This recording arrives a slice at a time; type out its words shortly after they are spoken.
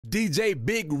DJ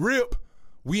Big Rip.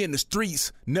 We in the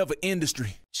streets, never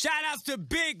industry. Shout outs to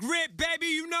Big Rip, baby.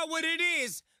 You know what it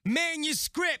is.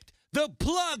 Manuscript, the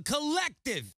Plug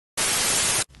Collective.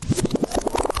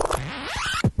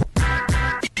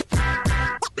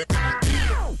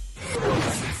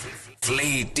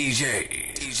 Fleet DJ.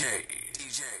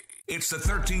 It's the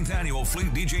 13th Annual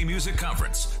Fleet DJ Music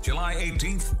Conference, July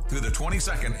 18th through the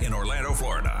 22nd in Orlando,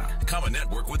 Florida. Come and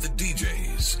network with the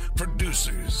DJs,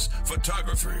 producers,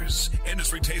 photographers,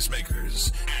 industry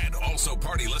tastemakers, and also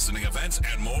party listening events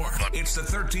and more. It's the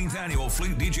 13th Annual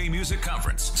Fleet DJ Music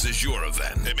Conference. This is your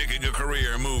event. They're making your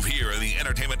career move here in the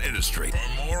entertainment industry.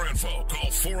 For more info,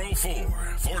 call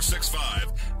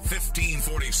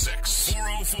 404-465-1546.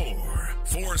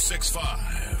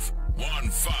 404-465-1546.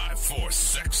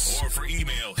 1546 or for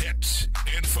email hit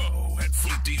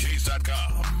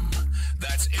info@fleetdjs.com.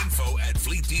 That's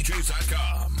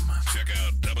info@fleetdjs.com. Check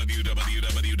out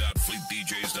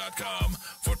www.fleetdjs.com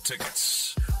for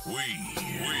tickets. We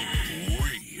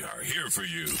are here for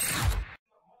you.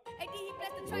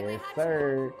 Yes,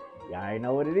 sir. Y'all already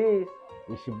know what it is.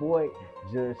 It's your boy,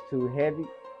 Just Too Heavy.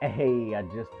 Hey, I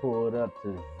just pulled up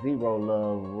to Zero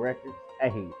Love Records.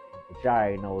 Hey, but y'all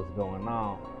already know what's going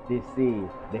on. This is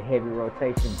the Heavy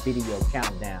Rotation Video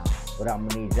Countdown. What I'm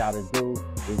gonna need y'all to do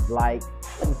is like,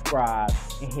 subscribe,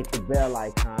 and hit the bell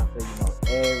icon so you know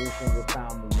every single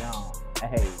time we on.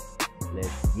 Hey,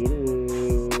 let's get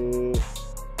it.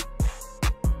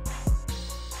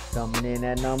 Coming in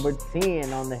at number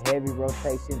 10 on the Heavy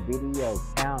Rotation Video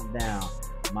Countdown,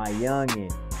 my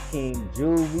youngin', King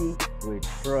Juvie with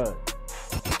Trust.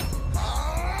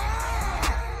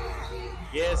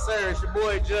 Yes, sir. It's your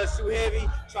boy, Just Too Heavy,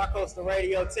 Tri-Coastal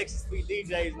Radio, Texas Fleet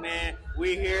DJs, man.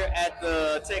 We here at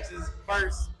the Texas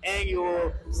first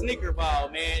annual sneaker ball,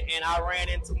 man, and I ran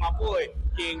into my boy,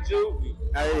 King Juvie.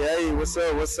 Hey, what's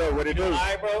up? What it do? All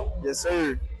right, bro? Yes,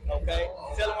 sir. Okay.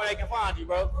 Tell them where they can find you,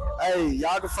 bro. Hey,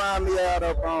 y'all can find me out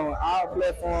up on all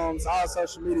platforms, all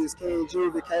social medias, King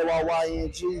Juvie,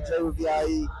 KYYNG, JUVIE.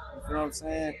 You know what I'm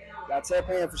saying? Got tap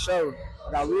in for sure.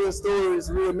 I got real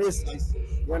stories, real messages.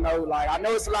 You know, like, I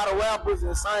know it's a lot of rappers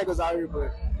and singers out here,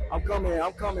 but I'm coming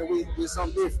with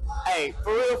something different. Hey,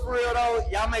 for real though,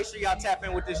 y'all make sure y'all tap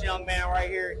in with this young man right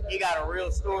here. He got a real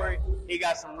story. He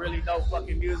got some really dope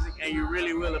fucking music, and you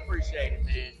really will appreciate it,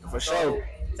 man. For sure.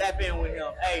 Tap in with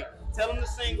him. Hey, tell him the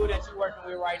single that you're working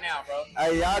with right now, bro.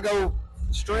 Hey, y'all go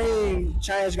stream,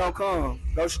 change gonna come.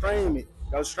 Go stream it.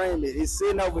 It's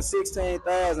sitting over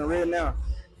 16,000 right now,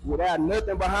 without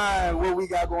nothing behind what we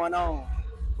got going on.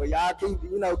 But y'all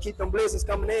keep them blessings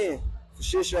coming in. For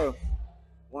shit show.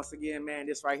 Once again, man,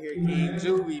 this right here, King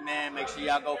Juvie, man. Make sure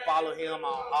y'all go follow him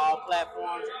on all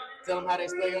platforms. Tell them how they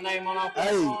spell your name on all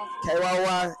platforms. Hey,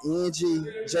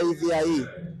 KYYNG,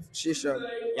 shit show.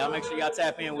 Y'all make sure y'all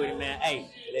tap in with him, man.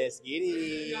 Hey, let's get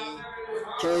it.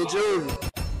 King Juvie.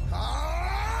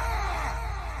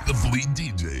 The Fleet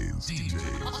DJs.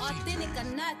 Authentic or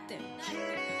nothing.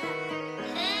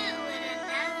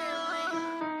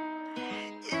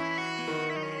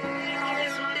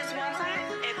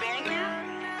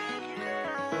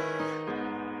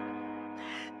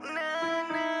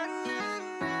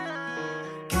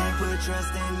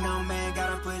 Trust in no man,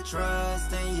 gotta put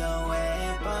trust in your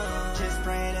weapon. Just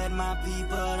pray that my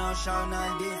people don't show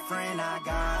nothing different. I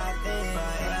got them.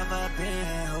 Forever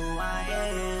been who I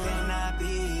am. Can I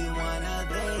be one of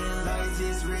them? Life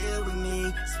is real with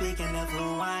me, speaking of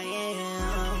who I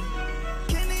am.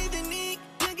 Can't even eat,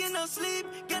 can't get no sleep.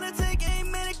 Gotta take 8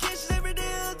 medications every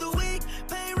day of the week.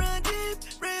 Pain run deep,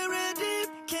 real deep.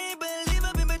 Can't believe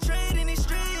I've been betrayed in these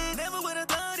streets. Never would've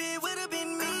thought it would've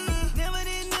been me.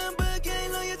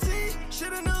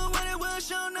 Should've known what it was,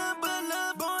 shown up, but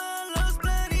love, boy, I lost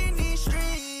blood in these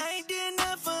streets. Ain't did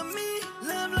enough for me,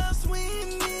 love lost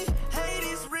with me. Hate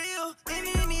is real,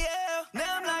 in the air.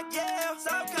 Now I'm like, yeah,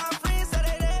 stop calling friends, so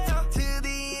they there. To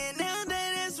the end, now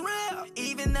that it's real.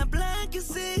 Even the blind can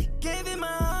see, gave it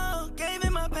my all, gave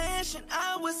it my passion.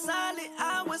 I was solid,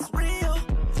 I was real.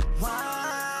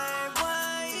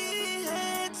 Why it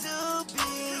had to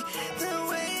be the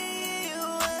way it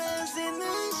was in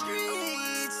the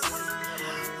streets?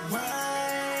 Why,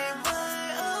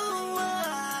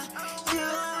 you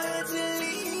had to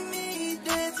leave me,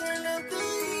 then turn up the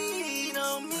heat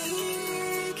on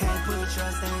me. Can't put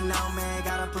trust in no man,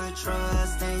 gotta put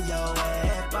trust in your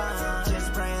weapon.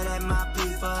 Just pray that my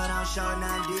people don't show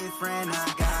nothing different.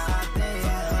 I got them,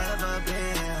 ever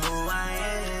been who I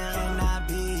am. Can I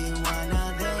be one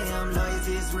of them?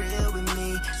 Loyalty is real with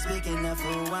me, speaking of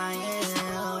who I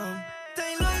am.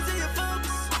 Stay loyal to your folks,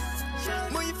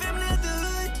 more your family at the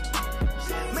hood.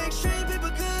 Make sure people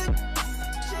good.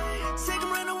 Take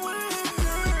them run away.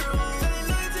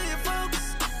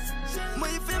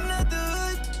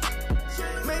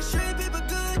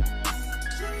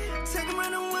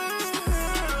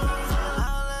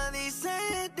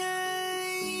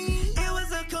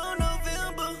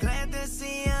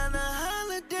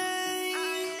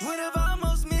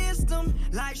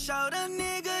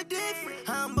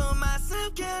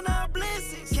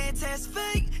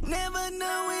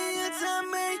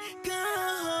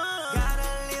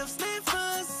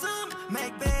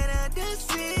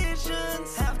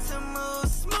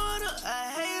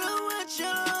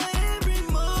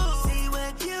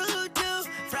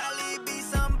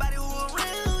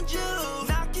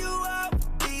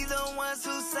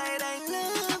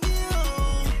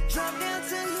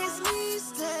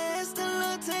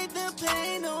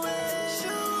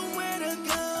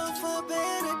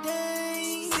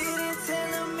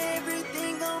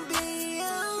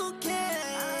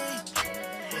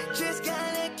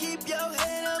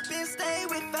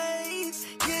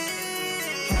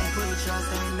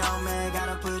 trust, ain't no man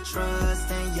gotta put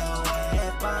trust in your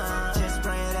weapon. Just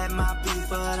pray that my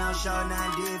people don't show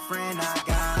nothing different. I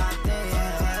got them,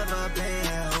 ever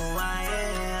been who I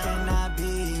am. Can I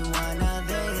be one of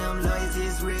them? Loyalty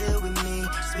is real with me,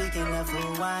 speaking of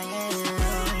who I am.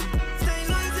 Stay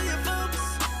loyal to your folks,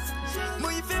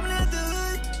 move your family out the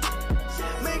hood.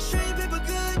 Make sure your people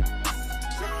good,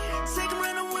 take them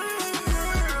around the world.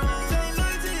 Stay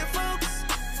loyal to your folks,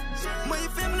 move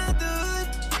your family out the hood.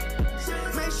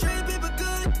 Make sure your people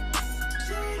good,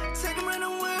 take them around the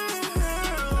world.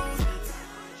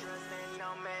 Trust ain't no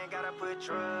man gotta put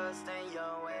trust in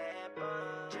your weapon.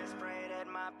 Just pray that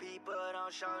my people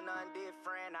don't show nothing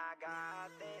different. I got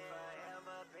them,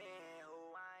 forever been who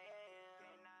I am.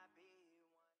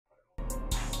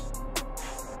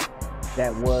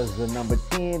 That was the number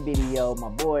 10 video. My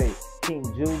boy King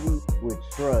Juvie with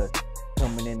Trust.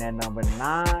 Coming in at number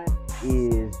 9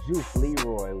 is Juice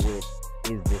Leroy with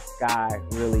Is the Sky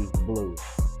Really Blue?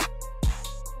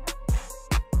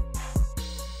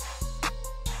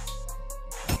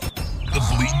 The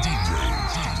Fleet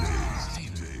DJs.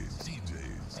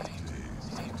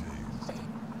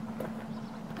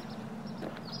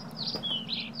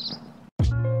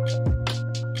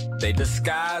 They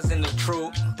disguising the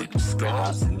truth. They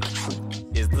disguising the truth.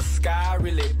 Is the sky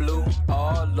really blue?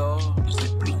 Oh Lord, is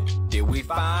it blue? Did we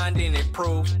find any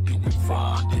proof? Did we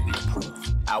find any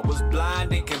proof? I was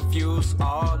blind and confused.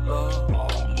 Oh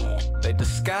Lord, they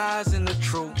disguising the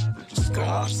truth. They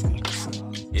disguising the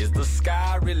truth. Is the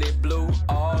sky really blue?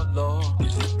 Oh Lord,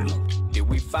 is it blue? Did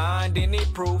we find any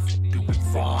proof? Did we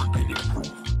find any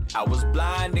proof? I was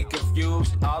blind and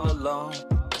confused all along.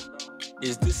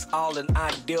 Is this all an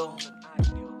ideal?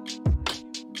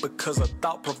 Because a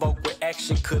thought-provoked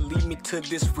reaction could lead me to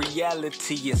this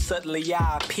reality, and suddenly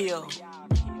I appeal.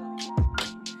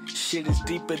 Shit is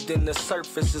deeper than the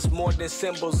surface, it's more than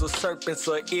symbols of serpents.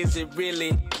 Or is it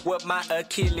really what my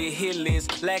Achilles heel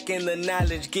is? Lacking the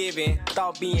knowledge given,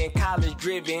 thought being college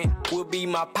driven will be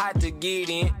my pot to get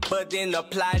in, but then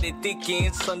apply the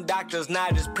thickens. Some doctors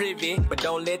not as privy, but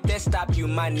don't let that stop you,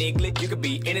 my nigga. You could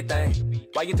be anything.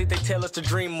 Why you think they tell us to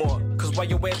dream more? Cause while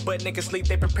you're wet butt niggas sleep,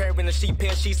 they preparing the sheet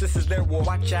pair sheets. This is their war.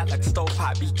 Watch out like the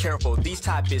stovepipe, be careful. These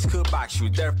topics could box you,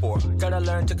 therefore gotta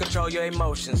learn to control your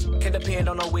emotions. Can't depend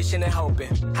on no wishing and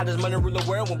hoping. How does money rule the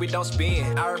world when we don't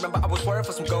spend? I remember I was worried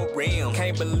for some gold rim.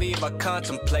 Can't believe I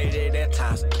contemplated at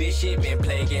times. This shit been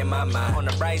plaguing my mind. On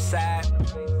the bright side,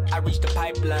 I reached the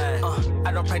pipeline.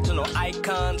 I don't pray to no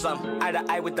icons. I'm eye to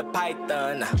eye with the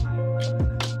python.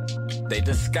 They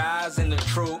disguising the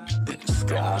truth. They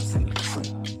disguising the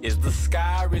truth. Is the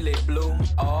sky really blue?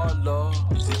 Oh Lord,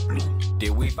 is it blue?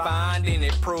 Did we find any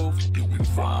proof? Did we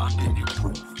find any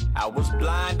proof? I was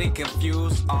blind and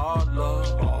confused. Oh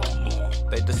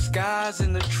Lord, they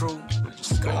disguising the truth. They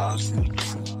disguising the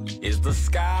truth. Is the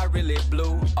sky really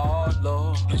blue? Oh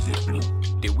Lord, is it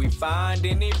blue? Did we find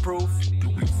any proof?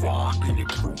 Did we find any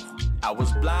proof? I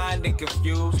was blind and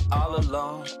confused all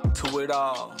along. To it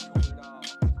all.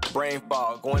 Brain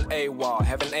fog, going AWOL,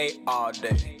 haven't ate all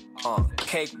day.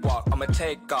 Cakewalk, I'ma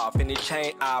take off any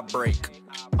chain I break.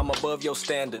 I'm above your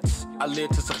standards. I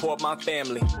live to support my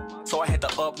family, so I had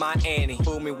to up my ante.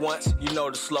 Fool me once, you know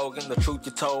the slogan. The truth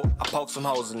you told, I poke some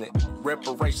holes in it.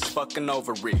 Reparations fucking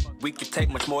over it. We could take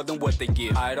much more than what they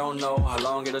give. I don't know how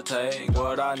long it'll take.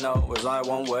 What I know is I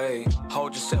won't wait.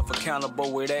 Hold yourself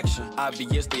accountable with action.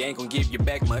 Obviously ain't gonna give you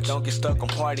back much. Don't get stuck on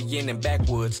partying in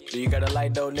backwoods. Do you got a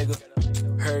light though, nigga?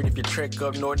 Heard if you trek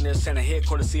up north near Santa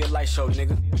headquarters, see a light show,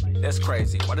 nigga. That's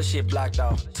crazy. Why this shit blocked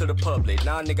off to the public?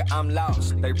 Nah, nigga, I'm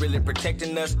lost. They really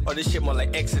protecting us, or this shit more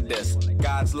like Exodus?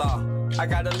 God's law. I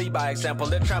gotta lead by example.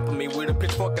 They're trampling me with a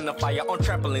pitchfork in the fire on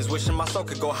trampolines, wishing my soul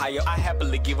could go higher. I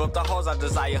happily give up the hoes I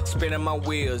desire, spinning my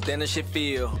wheels, then the shit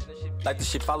feel like the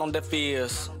shit fall on their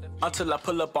fears. Until I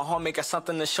pull up a homie, got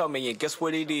something to show me, and guess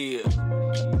what it is?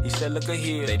 He said, look at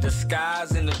here. They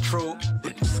disguising the truth.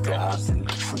 They disguising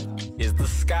the truth. Is the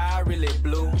sky really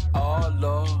blue? Oh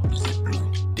Lord, is it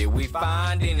blue? Did we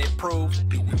find any proof?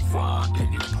 Did we find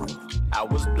any proof? I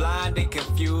was blind and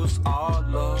confused. Oh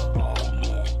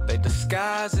Lord, they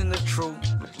disguising the truth.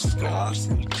 They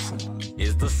disguising the truth.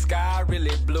 Is the sky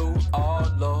really blue?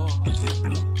 Oh Lord, is it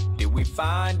blue? Did we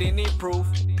find any proof?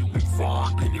 Did we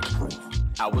find any proof?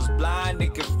 I was blind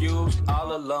and confused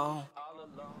all along.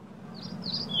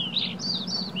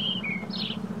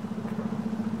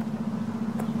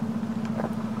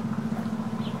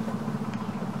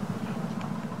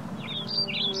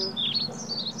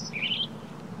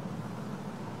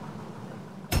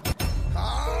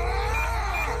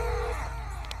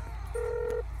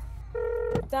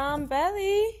 Dom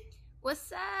Belly.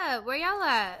 What's up? Where y'all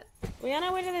at? We on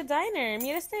our way to the diner.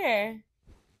 Meet us there.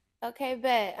 Okay,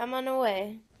 bet. I'm on the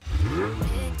way.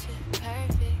 Picture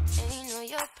perfect, and you know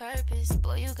your purpose.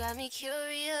 Boy, you got me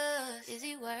curious. Is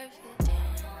he worth it? Damn,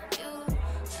 you got me.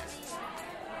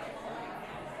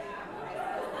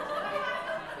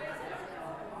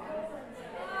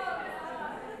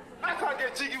 I can't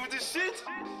get jiggy with this shit.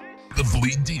 The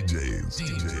Fleet DJs.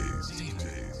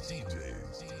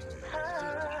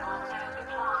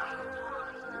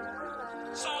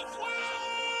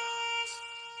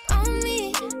 On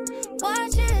me,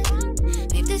 watching.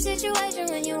 Peep the situation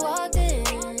when you walked in.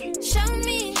 Show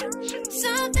me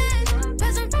something.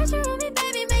 Put some pressure on me,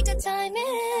 baby, make a time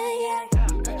in, yeah.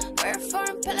 Work for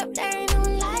him, pull up there, ain't no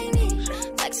like me.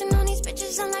 Flexing on these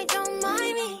bitches, I'm like, don't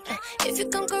mind me. If you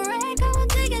come correct, I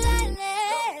won't take it like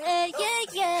that,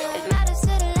 yeah. It matters to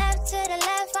the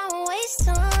left, I won't waste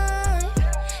time.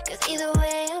 Cause either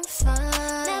way, I'm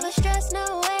fine. Never stress,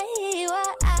 no way, why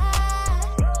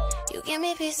you give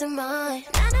me peace of mind.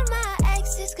 None of my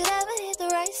exes could ever hit the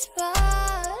right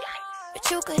spot, but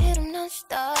you could hit them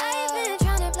non-stop. I ain't been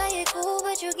tryna play it cool,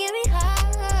 but you give me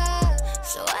high.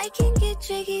 So I can get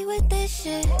jiggy with this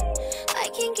shit. I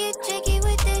can get jiggy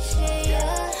with this shit,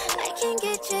 yeah. I can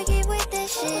get jiggy with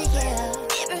this shit, yeah.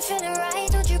 If I'm feeling right,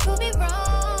 don't you prove me wrong.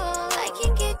 I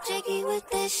can get jiggy with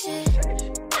this shit.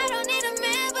 I don't need a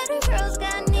man, but the girls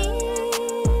got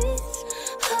needs.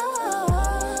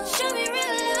 Oh, show me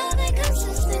real love and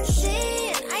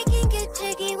consistency, and I can get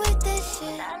jiggy with this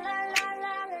shit.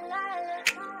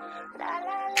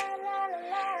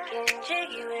 Get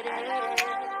jiggy with it.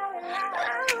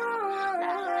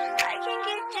 I can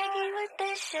get jiggy with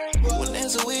this shit. When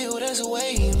there's a will, there's a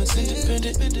way. It's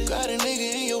independent. Got a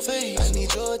nigga in your face. I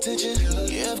need your attention.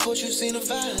 Yeah, of course you've seen the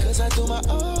vibe. Cause I do my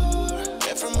all.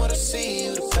 And from what I see,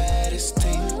 you the baddest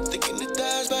team. Thinking the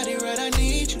thighs body right, I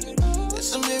need you.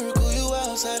 It's a miracle you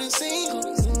outside and single.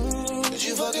 Cause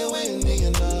you fucking with me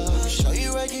enough. Show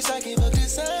you right, keys, I can fuck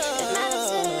this up. It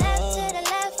matters to the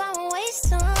left, I won't waste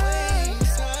time.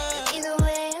 Either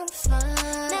way, I'm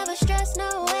fine. Never stress,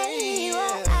 no way,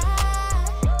 why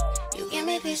you give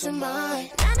me peace of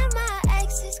mind. None of my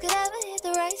exes could ever hit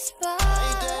the right spot,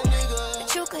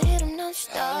 but you could hit them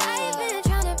non-stop. I ain't been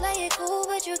tryna play it cool,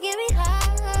 but you give me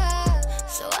high.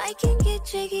 So I can get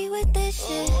jiggy with this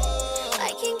shit.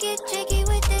 I can get jiggy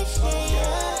with this shit,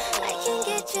 yeah. I can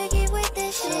get jiggy with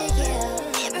this shit, yeah.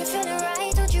 If I'm feeling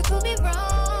right, don't you prove me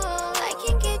wrong. I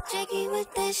can get jiggy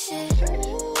with this shit. I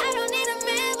don't need a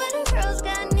man, but the girls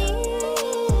got needs.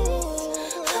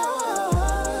 Oh,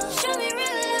 show me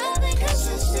real love and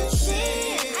consistency.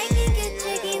 I can get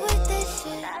jiggy with this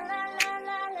shit.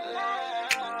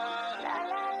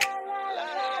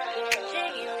 Get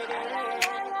jiggy with it.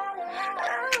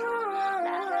 Oh,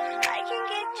 I can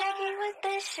get jiggy with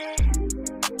this shit.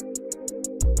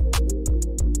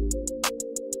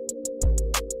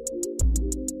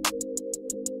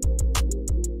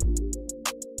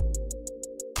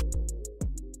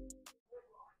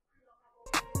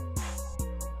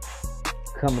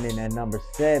 Coming in at number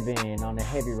 7 on the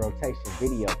heavy rotation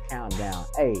video countdown.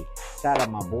 Hey, shout out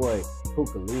my boy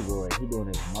Puka Leroy. He doing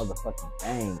his motherfucking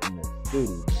thing in the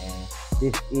city, man.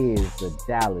 This is the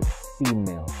Dallas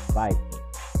Female Viking.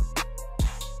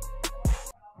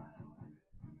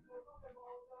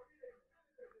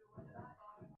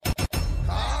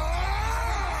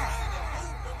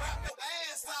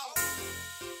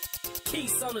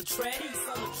 Keys on the track.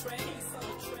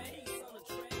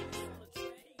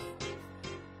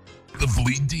 The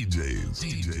Fleet DJs.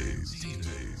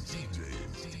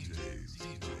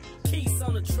 Keys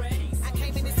on the track. I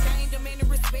came in this game, demanding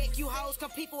respect. You hoes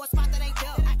compete for a spot that ain't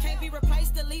there. I can't be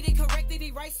replaced, deleted, corrected,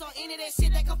 erased, or any of that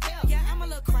shit that compare. Yeah, I'm a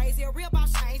little crazy, a real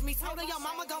boss change me. Told her your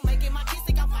mama gon' make it, my kids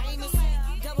think I'm famous.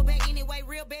 Double back anyway,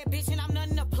 real bad bitch, and I'm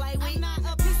nothing to play with. I'm not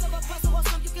a piece of a puzzle or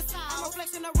something you can solve. I'm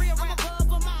reflecting the real rap above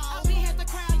them all. I'll be at the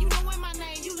crowd, you knowin' my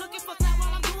name. You looking for clout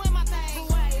while I'm doing my thing.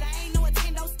 But wait, I ain't no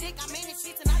Nintendo stick. I manage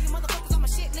shit, and all you motherfuckers on my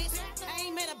shit list. I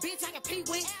ain't met a bitch I can compete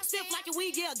with. Stiff like a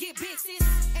weed, yeah, get big, sis.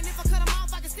 And if I cut them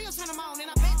off, I can still turn them on. And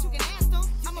I bet you can ask them.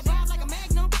 I'm a vibe like a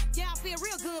magnum. Yeah, I feel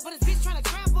real good, but this bitch tryna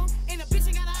trap them. And the bitch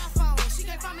ain't got an iPhone. She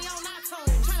can't find me on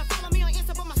iTunes. Tryna follow me on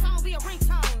Insta, but my song be a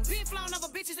ringtone. Big flown over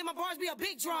bitches and my bars be a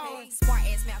big drone. Smart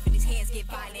ass mouth and his hands get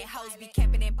violent. Hoes be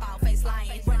camping in ball face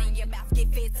lying. Running your mouth,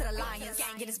 get fed to the lions.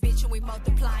 Gang in this bitch and we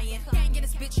multiplying. Gang in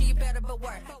this bitch and you better but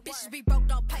work. Bitches be broke,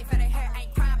 don't pay for their hair.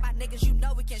 Ain't crying by niggas, you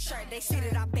know we can shirt. They see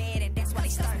that I'm bad and that's why they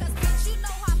start. Cause bitch, you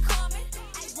know I'm coming.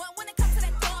 Ain't one when it comes to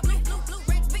that thumb. Blue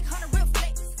rings, big 100 real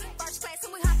flex. First class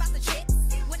and we hop out the jet.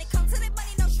 When it comes to that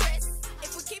money, no stress.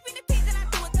 If we keeping it peak, then I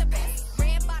do it the best.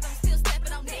 Red bottom, still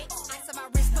stepping on neck. Ice on my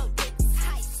wrist, no dick.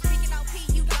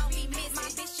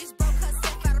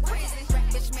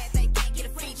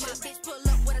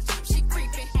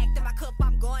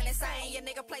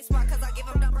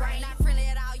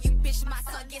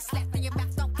 Back in your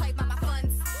mouth, don't play by my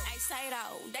funds. I say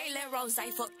though, they let Rose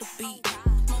fuck the beat.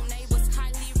 Monet was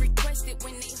highly requested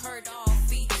when they heard all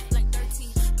feet. Like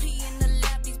 30p in the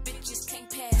lab, these bitches can't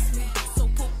pass me. So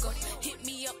Puka, hit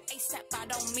me up ASAP, I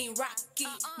don't mean Rocky.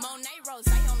 Monet Rose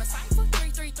on the cypher,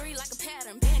 333 like a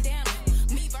pattern, bandana.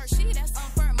 Me verse she, that's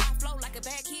unfirm, my flow like a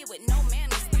bad kid with no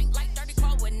manners. Think like 30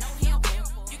 Crow with no hammer.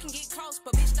 You can get close,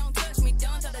 but bitch don't touch me.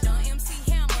 Done to the done,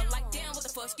 MC Hammer. Like damn, what the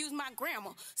fuck, excuse my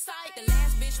grammar. Side, the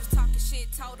last bitch was talking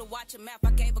shit, told her watch a map,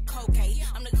 I gave her cocaine.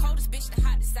 I'm the coldest bitch, the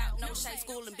hottest out, no shade,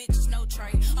 schooling bitches, no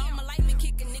trade. All my life been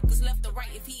kicking niggas left or right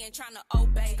if he ain't trying to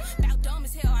obey. About dumb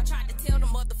as hell, I tried to tell the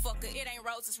motherfucker, it ain't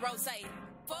Rose, it's Rose.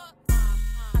 Fuck.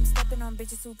 I'm stepping on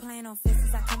bitches who playing on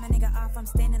fists. I cut my nigga off, I'm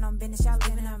standing on business. Y'all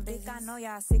living on big. I know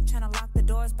y'all sick, tryna lock the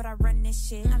doors, but I run this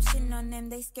shit. I'm shitting on them,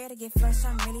 they scared to get flushed.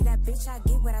 I'm really that bitch, I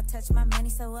get what I touch. My money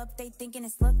so up, they thinking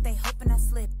it's luck, they hoping I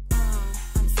slip.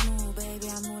 I'm smooth, baby,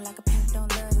 I move like a pimp.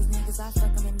 Don't love these niggas, I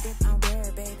fuck them and dip. I'm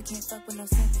rare, baby, can't fuck with no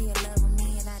simp. He in love with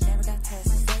me and I never got touched.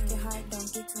 My break it hard,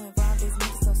 don't get too involved. These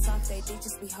niggas so soft, they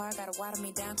bitches be hard. Gotta water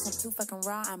me down, cause I'm too fucking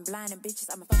raw. I'm blind and bitches,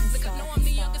 I'm a fucking star. Look, I know I'm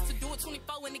the youngest to do it,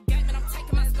 24 in the game, and I'm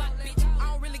taking my spot, bitch.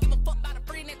 I don't really give a fuck about a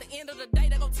friend. At the end of the day,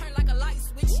 they gon' turn like a light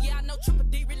switch. Yeah, I know Triple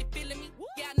D really feeling me.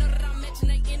 Yeah, I know that I'm matching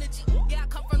their energy. Yeah, I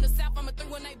come from the south, I'm a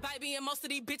 318 baby, and most of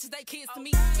these bitches, they kids to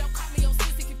me. Don't call me your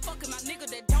sis if you fucking my nigga,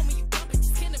 that don't mean you dumb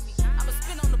bitches kidding me. I'ma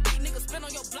spin on the beat, nigga, spin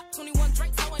on your block, 21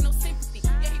 Drake, so ain't no sympathy.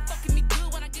 Yeah, he fucking me good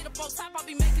when I get up on top, I'll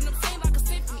be making them sing like a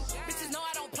symphony. Bitches know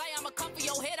I don't play, I'ma come for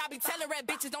your head, I be telling rap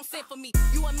bitches don't send for me.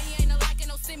 You and me ain't alike and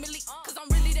no simile, cause I'm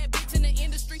really that bitch in the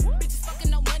industry. Bitches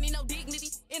fucking no money, no dignity,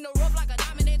 in the rough like a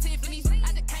diamond at Tiffany's.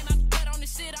 I just came out the bed on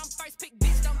this shit, I'm first pick,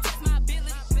 bitch, don't test my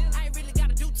ability. I ain't really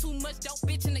gotta do too much, dope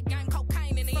bitch in the game,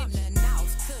 cocaine in the From the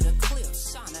north to the cliff,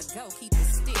 Shauna go, keep it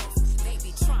still. They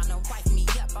be tryna wipe me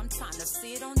up, I'm tryna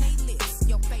sit on they lips.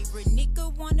 Your favorite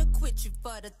nigga wanna quit you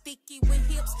for the thicky with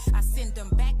hips. I send them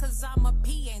back cause I'm a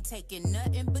P, ain't taking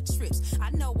nothing but trips.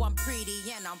 I know I'm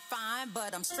pretty and I'm fine,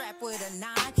 but I'm strapped with a 9.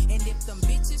 And if them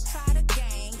bitches try to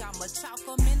gang, I'ma chalk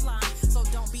them in line. So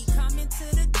don't be coming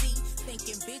to the D,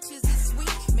 thinking bitches is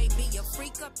sweet. Maybe a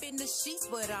freak up in the sheets,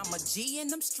 but I'm a G in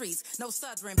them streets. No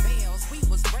Southern bells, we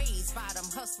was raised by them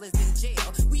hustlers in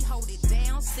jail. We hold it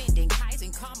down, sending kites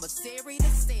and commissary to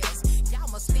sales. Y'all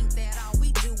must think that all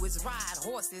we do is ride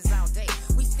horses all day.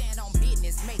 We stand on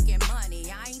business, making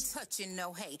money, I ain't touching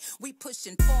no hay. We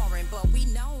pushing foreign, but we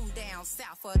known down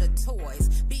south for the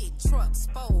toys. Big trucks,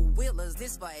 4-wheelers,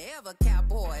 this forever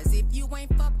cowboys. If you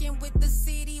ain't fucking with the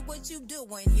city, what you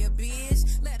doing here,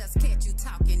 bitch? Let us catch you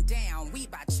talking down, we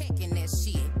by checking that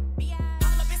shit.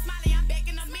 All up and smiley, I'm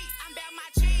begging the meat. I'm about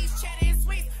my cheese, cheddar and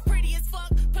sweets. Pretty as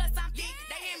fuck, plus I'm geek.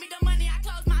 They hand me the money, I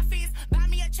close my fist. Buy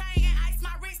me a chain and ice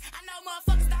my wrist. I know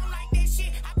motherfuckers don't like that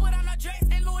shit. I put on a dress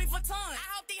and Louis Vuitton. I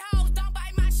hope these hoes don't buy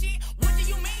my shit. What do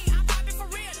you mean? I'm popping for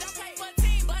real. Don't play for a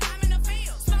team, but I'm in the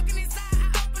field. Smoking inside,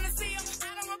 I open the seal.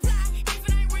 I don't reply if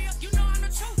it ain't real. You know I'm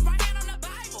the truth, right hand on the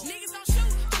Bible. Niggas don't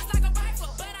shoot just like a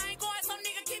rifle, but I ain't going, so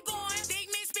nigga keep going. Big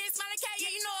Miss Spit, Smiley K,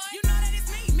 yeah, you know it. You know that it's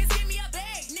me, Miss give me a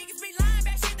bag. Niggas be lying,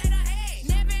 back shit they done had.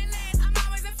 Never in last, I'm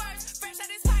always in first. Fresh out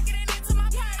this pocket and into my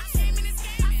purse. I came in this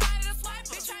game, I started a swiper.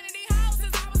 Been training these hoes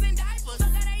since I was in diapers. So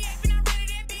that ain't yaping, I'm ready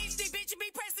that bitch. These bitches be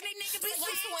pressing, these niggas be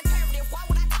What's so sweet. imperative? Why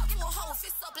would I talk to a hoe?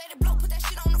 Fist up, let it blow, put that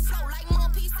shit on the floor. Like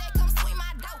Mom P said, come sweep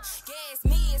my dough. Gas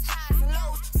me, it's highs and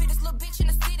lows. See this little bitch in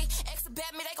the city. Ex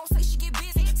about me, they gon' say she get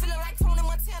busy. Feeling like Tony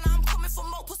Montana, I'm coming for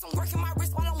more. Put some work in my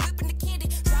wrist while I'm whipping the candy.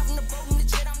 Driving the boat in the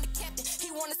jet, I'm the captain. He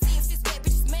wanna see if this bad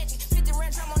bitch is magic. 50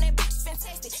 round drum on that bitch,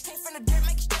 fantastic. Came from the dirt,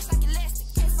 make it stretch like elastic.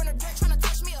 Came from the dirt, tryna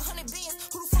touch me 100 bins.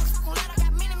 Who the fuck talking loud? I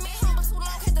got many men. Humble too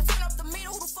long, had to turn up the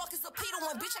middle. Who the fuck is a Peter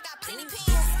one? Bitch, I got plenty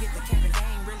pins. Get the Kevin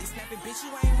game, really snapping. Bitch, you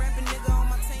ain't rapping, nigga. On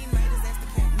my team, ladies, that's the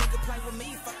king. Nigga play with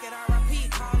me, fuck it, R.I.P.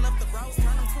 Call up the bros,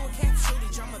 turn them to a cap shooty.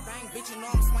 Drum a bang, bitch, you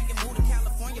know I'm swinging. Move to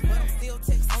California, but I'm still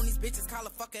text on these bitches. Call a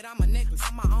fuck it, I'm a necklace.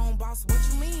 I'm my own boss, what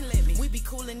you mean, let me? We be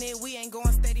coolin' it, we ain't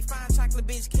going steady. Fine chocolate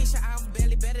bitch, kiss your out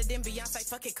belly. Better than Beyonce,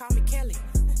 fuck it, call me Kelly.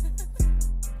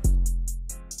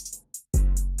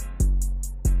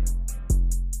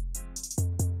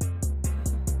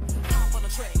 Hop on the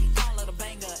track, call it a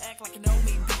banger. Act like you know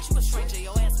me, bitch, you a stranger.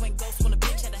 Your ass went ghost when a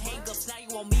bitch had a hang-ups. Now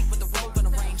you on me with the robe and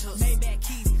the Rangers. Maybach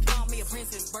keys, call me a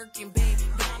princess, Birkin bag,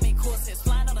 diamond corsets.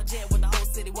 Flying on a jet with the whole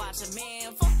city watching.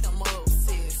 Man, fuck them up,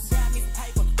 sis. Grab me some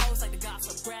paper, hoes like the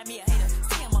gossip. Grab me a hater,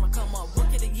 see him on a come up.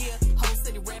 Rookie of the year, whole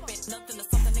city rapping. Nothing to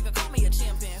something, nigga, call me a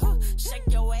champion. Shake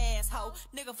your ass, ho.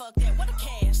 Nigga, fuck that, what a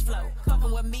cash flow.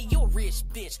 Fucking with me, you a rich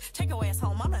bitch. Take your ass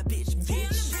home, I'm that bitch, bitch. All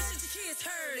the bitches the kids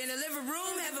heard in the living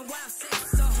room having wild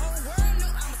sex. The whole world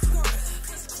know I'm a squirrel.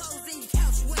 Cause clothes in your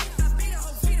couch wet. I beat a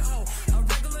hoe, feed a hoe. A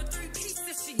regular 3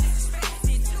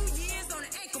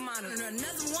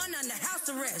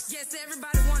 arrest. Yes,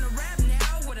 everybody wanna rap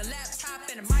now with a laptop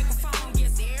and a microphone.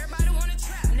 Yes, everybody wanna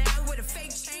trap now with a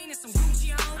fake chain and some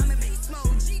Gucci on. I'm in beast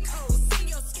mode, G-code. See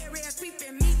your scary ass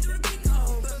peeping me through the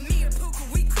peephole. But me and Puka,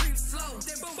 we creep slow.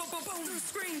 Then boom, boom, boom, boom, through the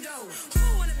screen door.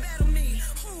 Who wanna battle me?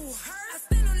 Who hurt? I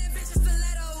stand on that bitch's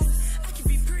stilettos. I can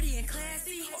be pretty and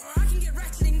classy, or I can get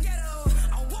ratchet and ghetto.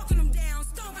 I'm walking them down,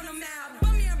 stomping them out.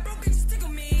 Bum me and broke bitches tickle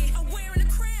me. I'm wearing a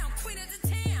crown, queen of the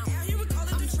town. Now you would call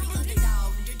it the triple D.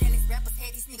 The Dallas rappers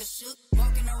had these niggas shook.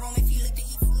 Walk in the room if you look to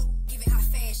eat food. Give it high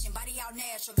fashion, body out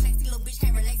natural. Classy little bitch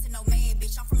can't relate to no man,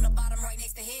 bitch. I'm from the bottom right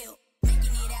next to hell.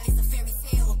 Making it out is a fairy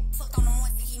tale. Fucked on the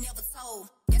ones that he never told.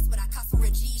 That's what I call some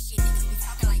real G shit. Niggas be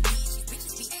talking like bitches.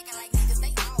 Bitches be acting like niggas,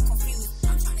 they all confused.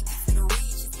 I'm trying to get to the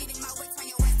riches. Get in my way, turn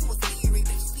your ass to a theory.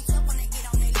 Bitches be tough when they get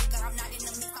on their liquor. I'm not in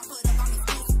the mix, I'm put up, I'm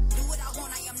exclusive. Do what I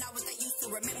want, I am not what they used to.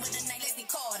 Remember the name, Leslie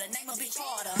Carter. Name a bitch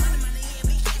harder. Money, yeah,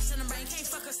 big cash in the brain. Can't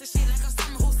fuck us to shit like I'm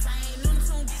Summer Hussein. Looney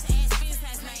Tune, bitch, ass, spin,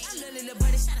 past me. I love little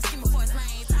buddy, shot a scheme before it's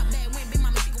lane. Top bad win, big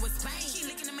mama, chicken with Spain. She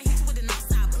licking in my hips with the no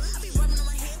stopper. I be rubbing on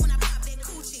my head when I pop that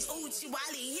coochie. Oochie,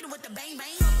 Wally, hit it with the bang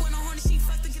bang. Fuck when I'm horny, she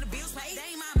fuck to get a bills paid. They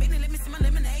ain't my business, let me see my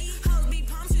lemonade. Hoes be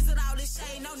palm trees with all this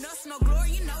shade. No nuts, no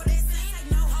glory, you know that saying. Like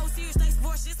no hoe, serious, they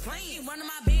sports, just playing. One of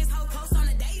my bands, hoe post on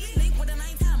a daily. Link with a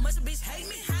name, how much a bitch hate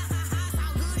me. Ha ha ha,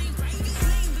 all good and gravy.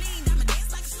 Bling bling, I'ma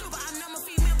dance like a stripper. I know I'm a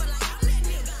female, but like I'm that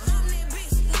nigga. I'm that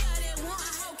bitch, yeah, that one.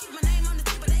 I hope keep my name on the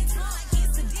tip of they tongue. Like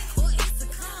it's a dick or it's a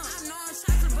cum. I know I'm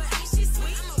chocolate, but ain't she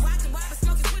sweet? I'm a rock and robber,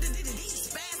 smoking Twitter, diddy.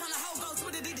 Spaz on the hoe, go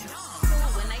Twitter, diddy.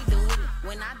 When they do it,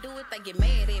 when I do it, they get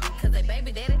mad at me. Cause they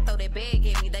baby daddy throw that bag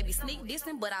at me. They be sneak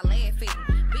dissing, but I laugh at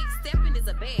it. Big stepping is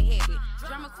a bad habit.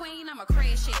 Drama queen, I'm a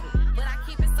crash at it. But I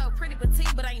keep it so pretty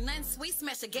petite, but ain't nothing sweet,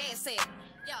 smash a gas at it.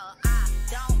 Yo, I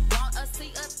don't want to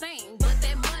see a thing, but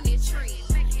that money tree.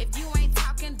 If you ain't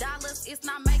talking dollars, it's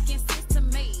not making sense to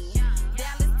me.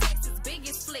 Dallas, Texas,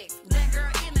 biggest flex. Black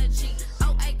girl energy.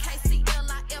 OAKCLIFFI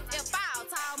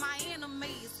to all my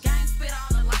enemies. Gang spit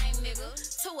on a lame nigga.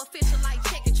 Too official like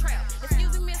check and trap.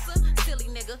 Excuse me, mister, silly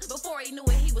nigga. Before he knew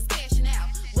it, he was cashing out.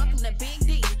 Welcome to Big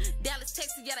D. Dallas,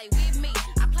 Texas, yeah, they with me.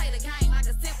 I play the game like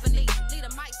a symphony. Lead a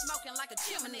mic smoking like a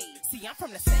chimney. See, I'm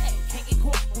from the sag. Can't get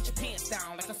caught with your pants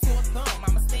down like a sore thumb.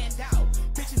 I'ma stand out.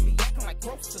 Bitches be acting like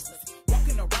broke sisters.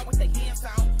 Walking around with their hands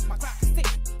out. My clock is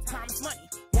ticking. Time is money.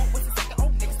 Won't wait a second.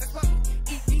 Oh, niggas, that's funny.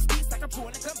 Eat these beats like I'm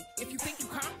chewing a gummy. If you think you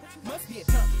calm, must be a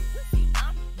dummy. See,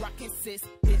 I'm rocking sis.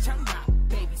 Bitch, I'm not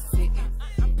babysitting.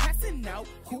 I'm passing out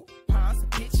coupons.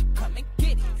 Bitch, come and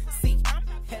get it. See, I'm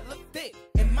hella thick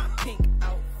in my pink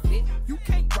outfit. You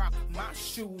can't rock my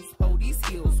shoes. Oh, these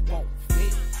heels won't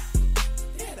fit.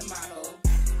 Yeah, the model.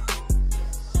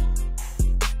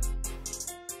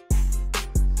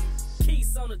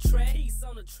 Keys on the track, keys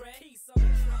on the track, keys on the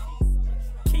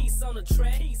track, keys on the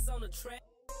track, keys on the track.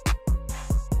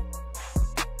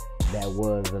 That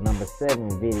was the number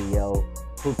 7 video,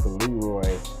 Puka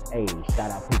Leroy. Hey,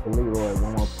 shout out Puka Leroy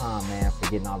one more time, man, for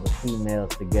getting all the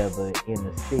females together in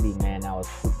the city, man. That was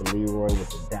Puka Leroy with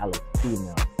the Dallas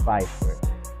Female Cypher.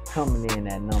 Coming in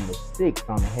at number 6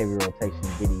 on the heavy rotation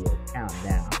video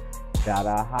countdown. Shout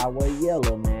out Highway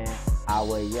Yellow, man.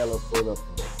 Highway Yellow put up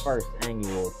the first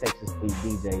annual Texas Fleet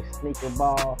DJ Sneaker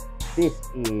Ball. This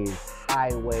is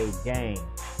Highway Gang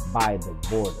by the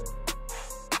Border.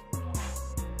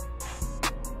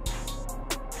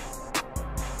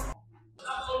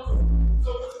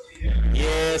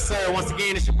 Yes, sir. Once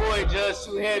again, it's your boy, Judge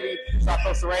Too Heavy. South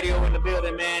Coast Radio in the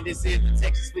building, man. This is the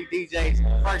Texas Fleet DJ's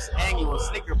first annual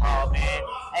Sneaker Ball, man.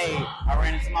 Hey, I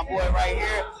ran into my boy right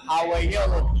here, Highway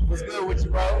Yellow. What's good with you,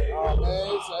 bro? Oh,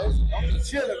 man, I'm just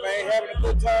chilling, man. Having a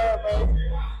good time, man.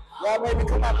 Y'all made me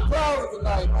come out the closet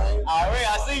tonight, man. All right,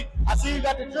 I see you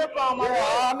got the drip on, my boy.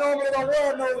 I normally don't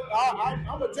wear no.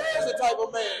 I'm a Jersey type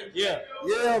of man.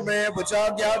 Yeah, man. But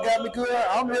y'all got me good.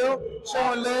 I'm here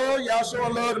showing love. Y'all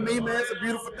showing love to me, man. It's a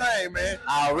beautiful thing, man.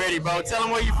 Already, bro. Tell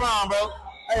them where you from, bro.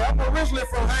 Hey, I'm originally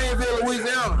from Haynesville,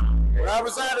 Louisiana. But I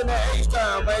reside in that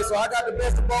H-Town, man. So I got the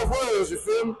best of both worlds. You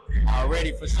feel me?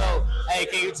 Already, for sure. Hey,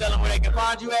 can you tell them where they can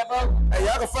find you at, bro? Hey,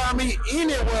 y'all can find me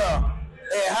anywhere.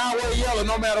 At Highway Yellow,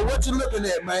 no matter what you're looking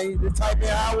at, man. Just type in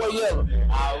Highway Yellow.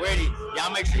 Already. Y'all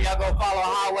make sure y'all go follow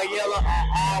Highway Yellow on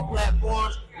all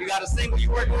platforms. You got a single you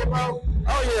working with, bro?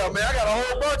 Oh, yeah, man. I got a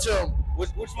whole bunch of them.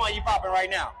 Which one you popping right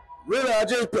now? Really, I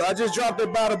just dropped the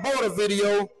By the Border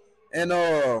video, and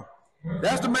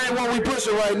that's the main one we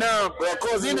pushing right now. Well, of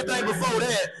course, anything before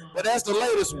that, but that's the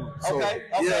latest one. So, okay.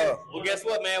 Yeah. Well, guess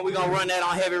what, man? We're going to run that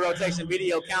on heavy rotation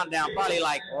video countdown probably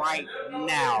like right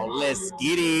now. Let's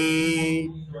get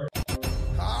it.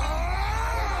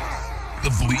 The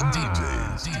Fleet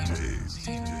DJs.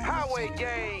 Highway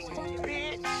Gang,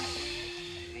 bitch.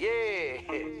 Yeah.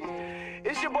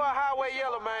 It's your boy Highway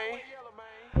Yellow,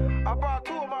 man. I brought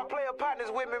two of my player partners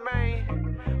with me,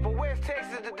 man. From West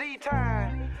Texas to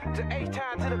D-Town to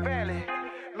H-Town to the Valley.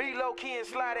 Me, Low-Key, and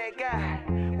Sly That Guy.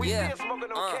 We still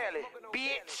smoking on Cali,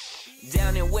 bitch.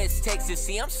 Down in West Texas,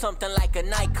 see, I'm something like a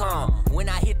Nikon. When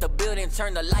I hit the building,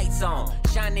 turn the lights on.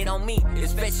 Shine it on me,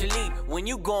 especially when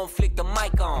you gon' flick the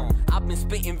mic on. I've been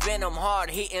spitting venom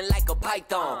hard, hitting like a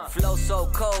python. Flow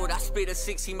so cold, I spit a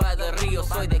 16 by the Rio.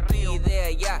 Soy de aquí there,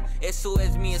 yeah, eso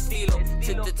es mi estilo.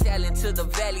 Took the talent to the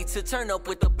valley to turn up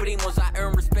with the primos. I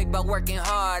earn respect by working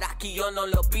hard, aquí yo no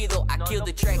lo pido. I kill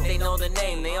the track, they know the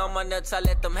name. They on my nuts, I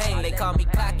let them hang. They call me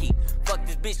cocky. Fuck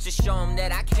this bitch to show them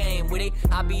that I came with it.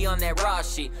 I be on that raw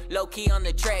shit. Low key on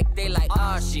the track, they like,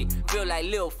 ah shit. Feel like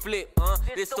Lil Flip,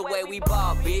 this the way we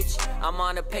ball, bitch. I'm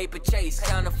on a paper chase.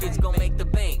 Counterfeits gon' make the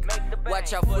bank.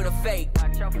 Watch out for the fake.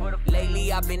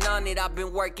 Lately I've been on it, I've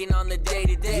been working on the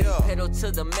day-to-day. Pedal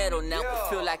to the metal, now I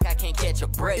feel like I can't catch a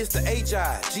break. It's the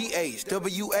H-I-G-H-W-A-Y.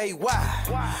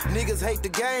 Niggas hate the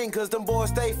gang cause them boys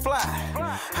stay fly.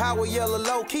 Highway Yellow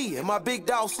Low-Key and my big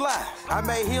dog Sly. I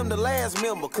made him the last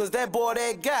member cause that boy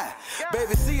that guy.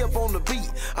 Baby C up on the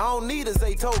beat, I don't need a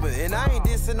Zaytoven. And I ain't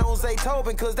dissing on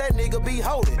Zaytoven cause that nigga be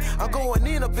holding. I'm going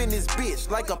in up in this bitch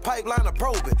like a pipeline of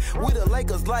probing. We the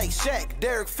Lakers like Shaq,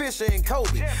 Derek Fisher and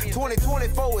Kobe.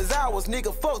 2024 is ours,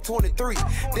 nigga, fuck 23.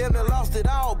 Damn near lost it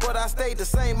all, but I stayed the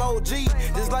same OG.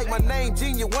 Just like my name,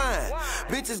 Genuine.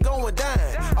 Bitches going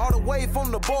down, all the way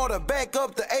from the border back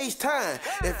up to H-Town.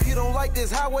 If you don't like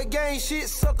this highway gang shit,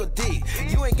 suck a dick.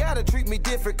 You ain't gotta treat me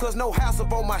different cause no house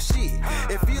up on my shit.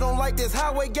 If you don't like this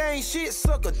highway gang shit,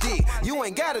 suck a dick. You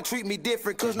ain't gotta treat me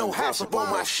different cause no house up on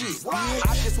my shit.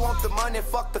 I just want the money,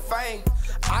 fuck the fame.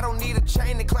 I don't need a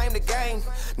chain to claim the game.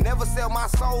 Never sell my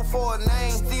soul for a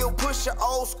name. Still push your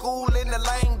old school in the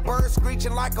lane. Bird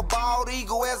screeching like a bald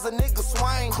eagle as a nigga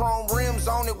swing. Chrome rims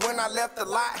on it when I left the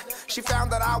lot. She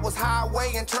found that I was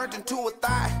highway and turned into a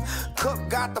thigh. Cook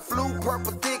got the flu,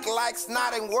 purple thick like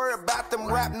snot. Ain't worried about them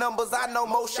rap numbers. I know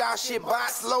most y'all shit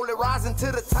bots. Slowly rising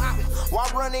to the top. Why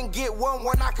run and get one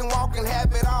when I can walk and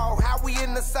have it all? How we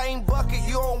in the same bucket?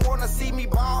 You don't wanna see me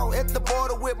ball. At the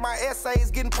border with my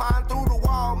essays, getting pine through the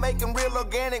wall. Making real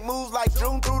organic moves like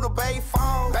June through the Bay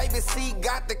Fall. Baby C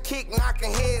got the kick,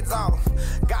 knocking heads off.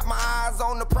 Got my eyes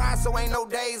on the prize, so ain't no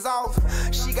days off.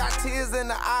 She got tears in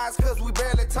the eyes cause we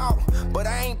barely talk. But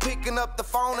I ain't picking up the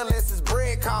phone unless it's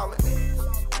bread calling.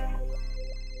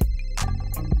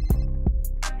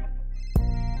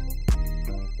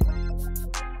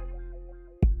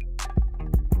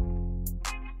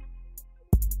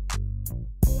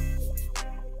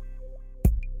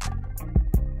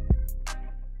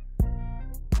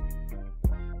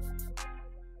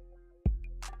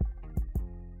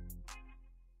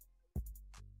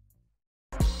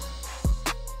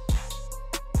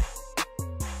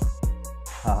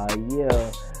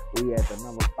 Yeah, we at the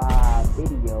number 5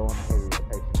 video on the Heavy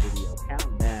Rotation Video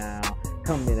Countdown.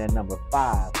 Coming in at number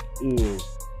 5 is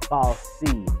Boss C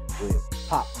with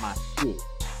Pop My Shit.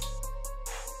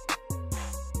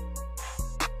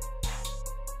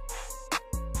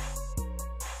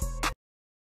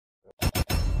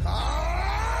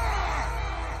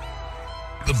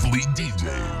 The Fleet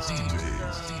DJs.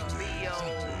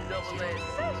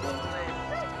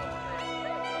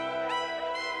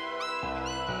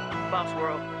 Boss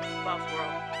World, Boss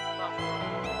World, Boss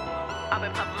World. I've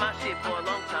been popping my shit for a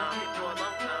long time, for a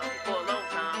long time, for a long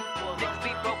time. Niggas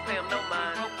be broke, pay them no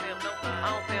mind, I don't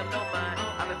pay them no mind.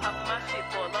 I've been popping my shit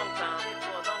for a long time,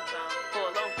 for a long time, for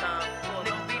a long time.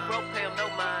 Niggas be broke, pay them no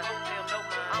mind,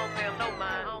 I don't pay them no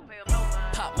mind, I don't pay them no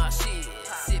mind. Pop my shit,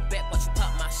 sit back, watch you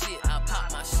pop my shit. I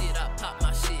pop my shit, I pop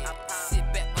my shit. Sit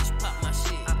back, watch you pop my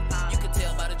shit. You can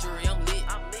tell by the jury I'm lit,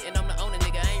 and I'm the owner,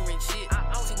 nigga, I ain't rich shit.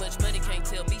 Too much money can't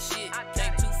tell me shit.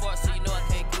 Came too far, so you know I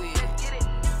can't quit.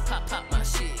 Pop my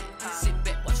shit. Sit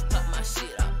back, watch you pop my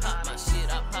shit. I pop my shit,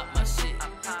 I pop my shit.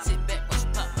 Sit back, watch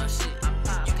you pop my shit.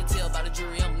 You can tell by the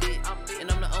jury I'm lit,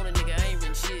 and I'm the owner, nigga, I ain't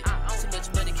rich shit. Too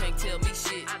much money can't tell me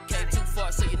shit. Came too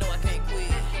far, so you know I can't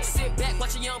quit. Sit back,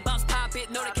 watch a young bounce pop it.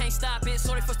 No, they can't stop it.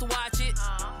 Sorry for us to watch it.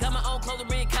 Got my own clothing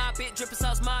ring, cop it. Drippin'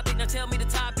 sauce, mob it. Now tell me the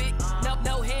topic.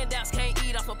 No handouts, can't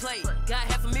eat off my plate. Got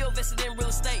 $500,000 vested in real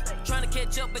estate. Trying to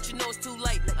catch up, but you know it's too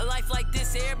late. A life like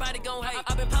this, everybody gon' hate.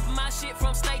 I've been popping my shit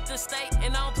from state to state,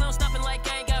 and I don't plan on stopping like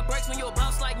I ain't got breaks. When you a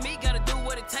boss like me, gotta do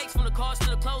what it takes. From the cars to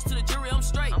the clothes to the jury, I'm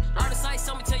straight. All the sights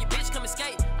on me, tell your bitch come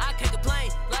escape. I can't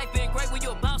complain, life been great. When you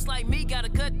a boss like me, gotta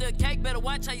cut the cake. Better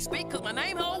watch how you speak, cause my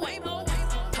name ho.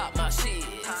 Pop my shit,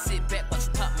 sit back, watch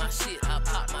you pop my shit. I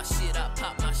pop my shit, I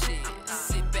pop my shit.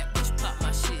 Sit back, watch you pop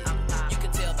my shit. You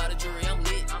can tell by the jury I'm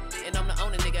lit, and I'm the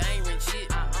owner, nigga, I ain't rich shit.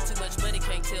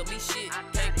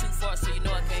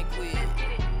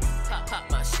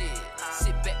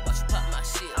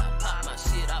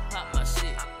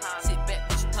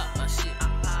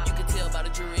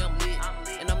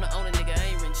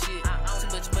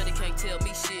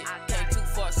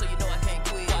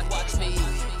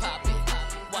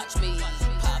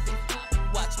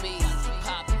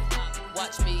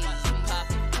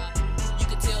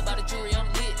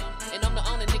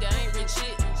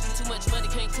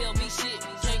 tell me shit.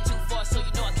 Came too far, so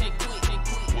you know I can't quit.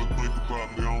 One thing about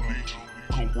me, I don't need you.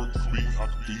 Come work for me, I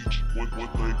can teach you. One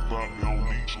thing about me, I don't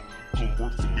need you. Come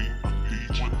work for me, I can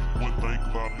teach you. One thing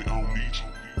about me, I don't need you.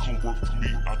 Come work for me,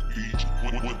 I can teach you.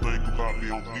 One thing about me,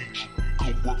 I don't need you.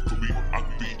 Come work for me, I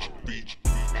can teach you.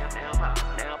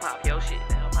 Now pop your shit.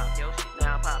 Now pop your shit.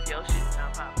 Now pop your shit. Now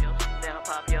pop your shit. Now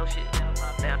pop your shit.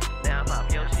 Now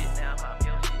pop your shit.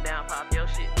 Now pop your shit. Now pop your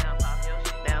shit. Now pop your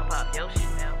shit. Now pop your shit.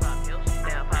 Now pop your shit. Now pop your shit.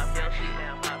 Now pop your shit.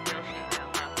 Now pop your shit.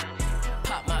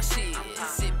 Pop my shit.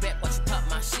 Sit back, watch you pop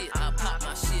my shit. I pop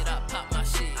my shit. I pop my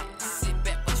shit. Sit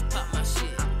back, watch you pop my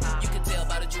shit. You can tell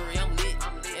by the jury I'm lit,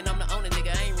 and I'm the only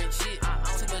nigga I ain't rich shit.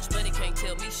 Too much money can't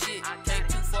tell me shit. Came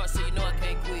too far, so you know I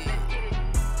can't quit.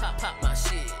 Pop my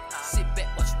shit. Sit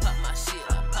back, watch you pop my shit.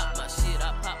 I pop my shit.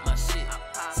 I pop my shit.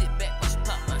 Sit back, watch you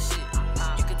pop my shit.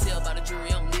 You can tell by the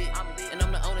jury I'm lit, and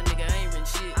I'm the only nigga I ain't rich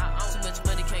shit. Too much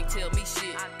money can't tell me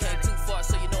shit. Came too far,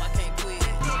 so you know I can't quit.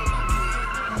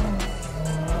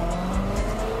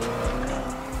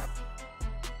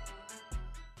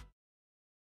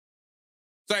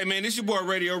 Say, man, this your boy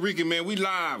Radio Rican, man. We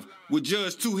live with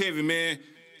Judge Too Heavy, man.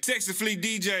 Texas Fleet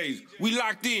DJs. We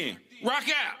locked in. Rock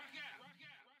out.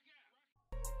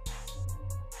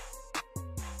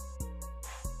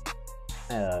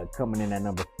 Coming in at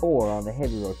number 4 on the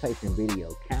heavy rotation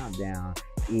video countdown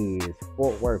is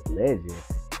Fort Worth legend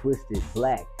Twisted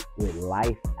Black with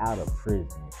Life Out of Prison.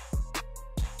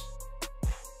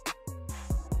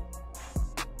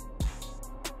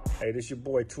 Hey, this your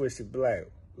boy Twisted Black,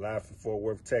 live from Fort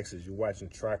Worth, Texas. You're watching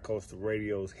Tri-Coastal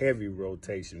Radio's heavy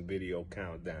rotation video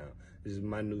countdown. This is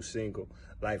my new single,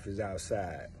 Life Is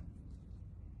Outside.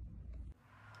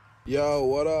 Yo,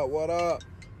 what up, what up?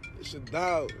 It's your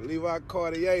dog, Levi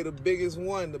Cartier, the biggest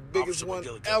one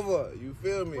ever. You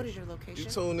feel me? What is your location? You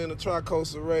tune in to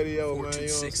Tri-Coastal Radio, man, you know what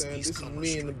I'm saying? This is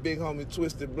me and the big homie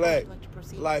Twisted Black.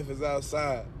 Life Is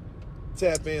Outside.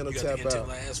 Tap in or tap out. You got the intel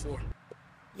I asked for?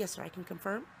 Yes, sir, I can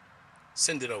confirm.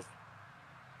 Send it over.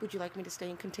 Would you like me to stay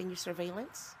and continue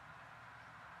surveillance?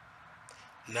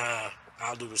 Nah,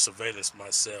 I'll do the surveillance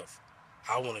myself.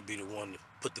 I want to be the one to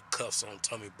put the cuffs on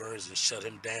Tommy Burns and shut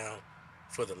him down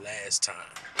for the last time.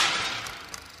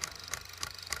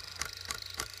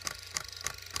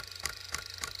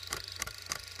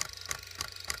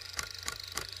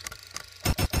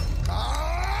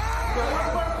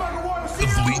 The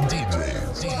Fleet DJ.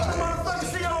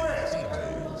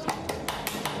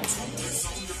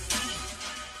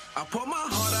 I pour my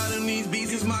heart out in these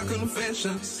beats, it's my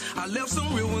confessions. I left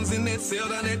some real ones in that cell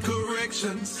down at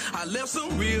corrections. I left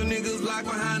some real niggas locked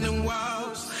behind them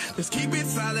walls. Just keep it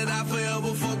solid, I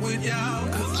forever fuck with y'all.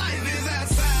 Cause life is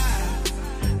outside.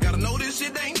 Gotta know this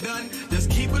shit ain't done. Just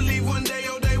keep believe one day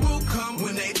your day will come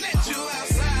when they let you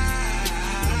outside.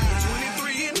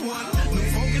 23 and 1, no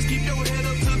focus, keep your head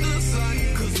up to the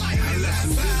sun. Cause life is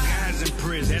outside. In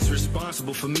prison, that's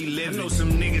responsible for me living. I know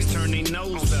some niggas turn their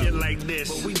nose on shit like this,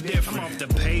 but we different. I'm off the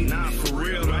pay, nah, for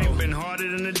real. Life been harder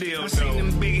than the deal. I seen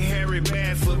them big hairy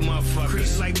barefoot motherfuckers,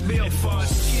 crease like Bill. Far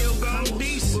skill go, I'm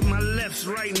decent with my lefts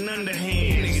right and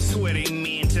underhand. Niggas swear they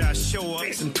me until I show up.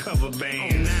 They some cover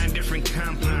bands, 9 different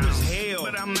compounds. Hell,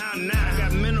 but I'm out now. I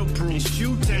got mental proof. It's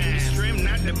shoe time. Strength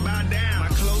not to bow down. My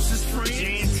closest friend,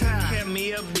 Jan Ty, kept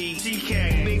me upbeat.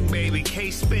 G-Cat, Big Baby,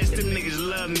 K-Spence, them niggas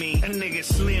love me. That nigga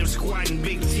Slim squatting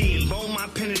Big T. Bowl my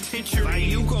penitentiary. Like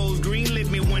Yuko's greenlit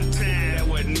me one time. That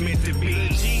wasn't meant to be.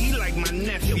 G, he like my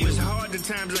nephew. It was hard the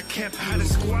times I kept out of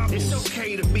squabbles. It's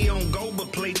okay to be on go,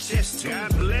 but play chess too.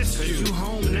 God bless you. You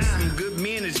home now. Some good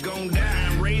men is gon'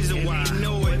 die. Razor wire. They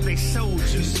know it. They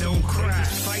soldiers. Don't cry.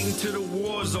 Just fighting till the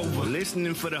war's over.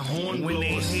 Listening for the horn when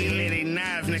they lay their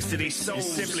knives next to their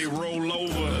souls. Simply roll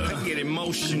over. I get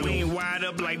emotional. We ain't wired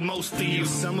up like most of you.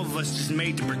 Some of us just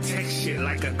made to protect shit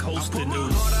like a coaster do. My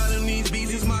heart out in these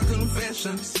beats is my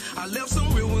confessions. I left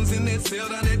some real ones in that cell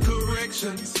down at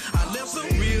corrections. I left some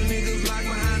real niggas locked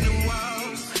behind them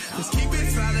walls. Just keep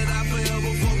it solid, I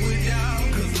forever fuck with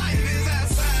y'all. Cause life is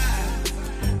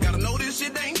outside. Gotta know this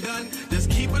shit ain't done. Just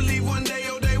keep believe one day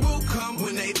your day will come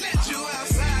when they let you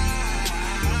outside.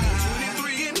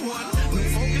 23 and 1, no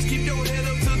focus, keep your head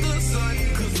up to the sun.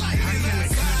 Cause life is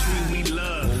outside. We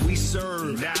love, what we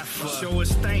serve, die for. Show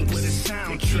us thanks with a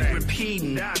soundtrack.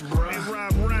 Repeating, die, bro. They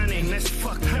Rob running, let's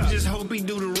fuck up. I just hope he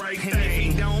do the right thing.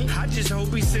 If he don't, I just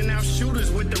hope he send out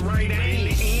shooters with the right aim.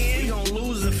 In the end, we gon'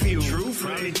 lose a few.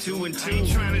 Truthfully, 2 and 2. I ain't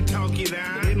trying to talk you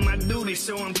down. Did my duty,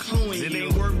 so I'm cluing. It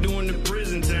ain't work doing the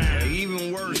prison time.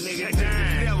 Even worse, nigga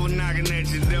dying. Devil knocking at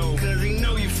your door, cause he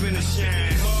know you finna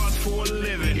shine. Bars for a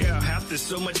living. Yeah, after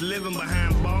so much living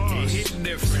behind bars, it hit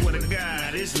different. Swear to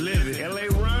God, it's living. LA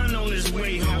run on his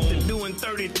way home. After doing 30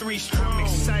 33 strong. I'm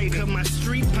excited, cause my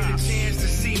street pop get a chance to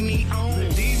see me on.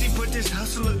 DZ put this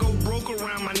hustler go broke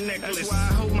around my necklace. That's why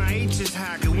I hope my H is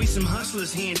high, cause we some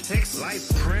hustlers here in Texas. Life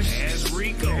pressure, as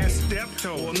Rico, as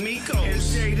Stepto, or Miko.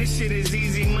 SJ, this shit is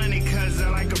easy money, cause I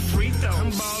like a free throw. I'm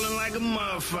ballin' like a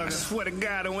motherfucker. I swear to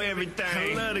God on everything.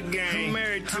 I love the game. I'm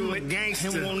married to a gangster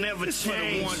and won't never change.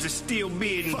 For the ones that still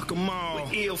bidding. Fuck them all.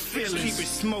 With ill feelings. Keep it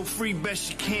smoke free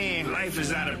best you can. Life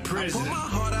is out of prison. I put my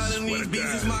heart out in these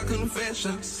beats, is my confession.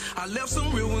 I left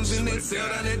some real ones in that cell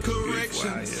down at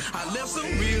corrections. I left some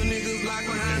real niggas locked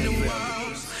behind them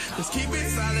walls. Just keep it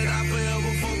solid, I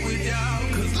forever fuck with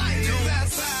y'all. Cause life is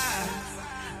outside.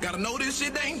 Gotta know this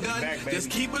shit ain't done.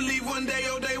 Just keep believe one day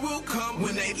your day will come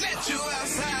when they let you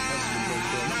outside.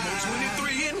 I'm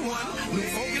 23 and 1. New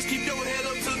focus, keep your head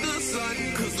up to the sun.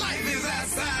 Cause life is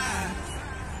outside.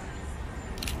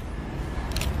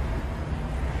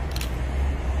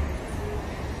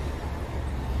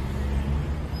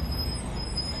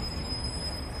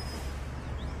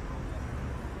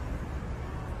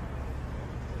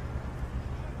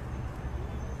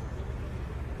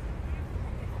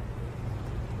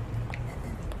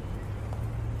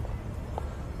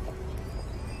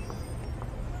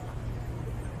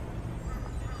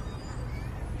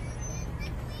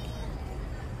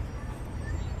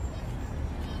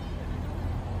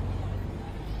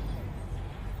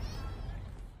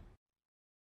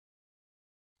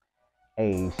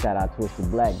 Hey, shout out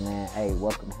Twisted Black, man. Hey,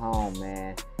 welcome home,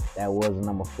 man. That was the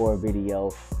number 4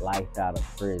 video, Life Out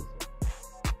of Prison.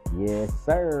 Yes,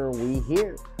 sir, we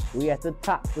here. We at the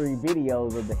top 3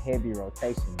 videos of the heavy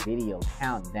rotation video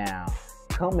countdown.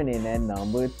 Coming in at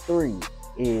number 3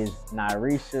 is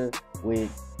Nyrisha with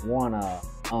Wanna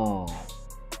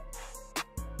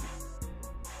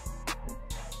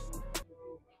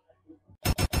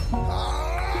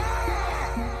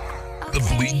The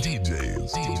Fleet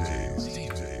DJs.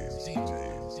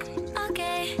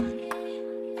 Okay.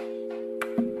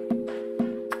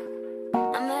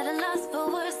 I'm at a loss for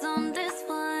words on this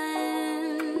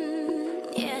one.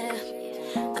 Yeah.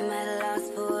 I'm at a loss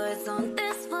for words on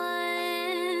this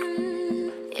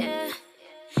one. Yeah.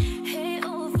 Hey,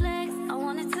 old flex, I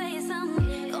wanna tell you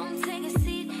something. Gonna take a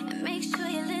seat and make sure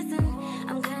you listen.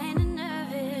 I'm kinda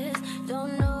nervous.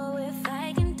 Don't know if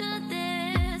I can do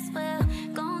this. Well,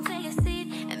 gonna take a seat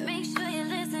and make sure you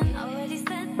listen. Already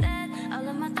said that. All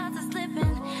of my thoughts are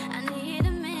slipping. I need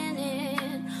a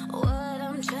minute. What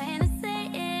I'm trying to say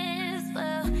is,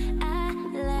 well, I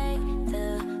like the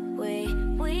way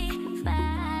we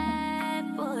vibe,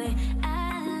 boy. I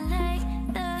like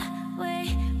the way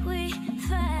we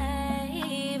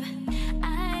vibe. I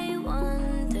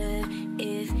wonder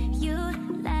if you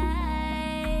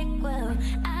like, well,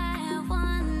 I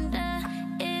wonder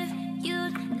if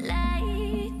you'd like,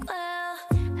 well,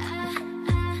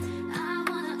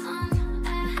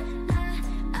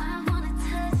 I wanna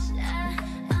touch,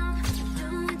 I'm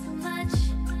doing too much.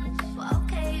 Well,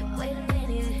 okay, wait a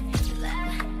minute.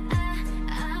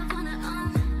 I wanna,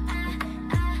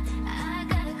 I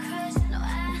got a crush. No,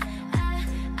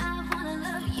 I wanna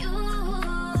love you.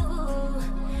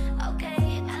 Okay,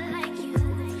 I like you,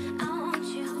 I want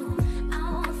you. I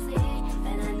won't say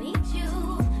that I need you,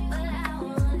 but I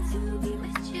want to be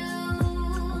with you.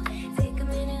 Take a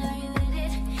minute, are you with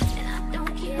it? And I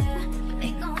don't care what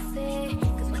they gon' say,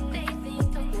 cause what they think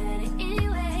don't matter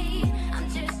anyway. I'm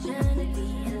just trying to be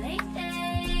a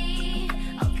lady.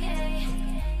 Okay,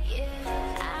 yeah.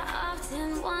 I often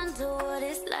wonder what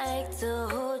it's like to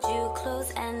hold you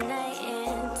close at night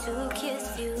and to kiss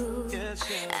you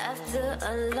after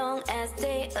a long ass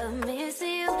day of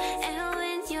missing you. And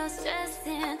when you're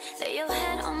stressing, lay your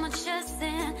head on my chest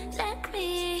and let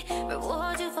me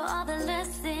reward you for all the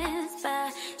lessons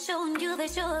by showing you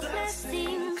that you're a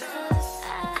blessing. Cause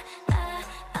I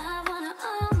wanna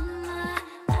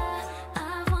I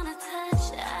wanna touch,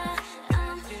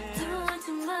 I'm doing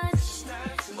too much.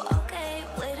 Well, okay,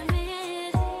 wait a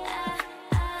minute.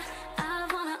 I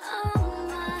wanna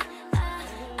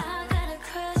I got a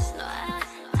crush. No,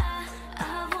 I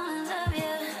wanna love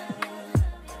you.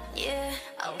 Yeah,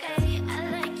 okay, I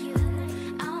like you,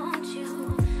 I want you.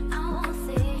 I won't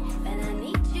say that I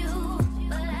need you,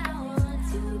 but I want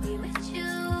to be with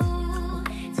you.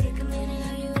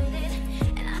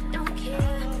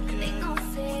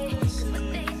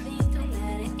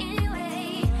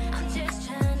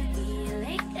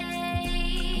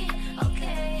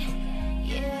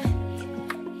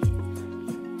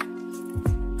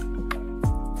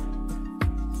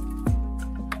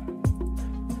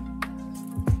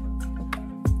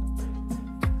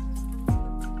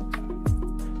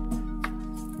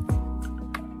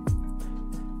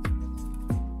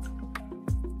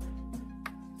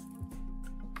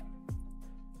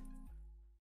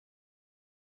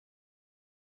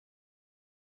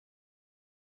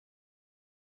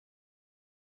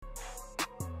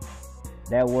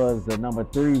 that was the number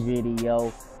 3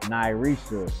 video,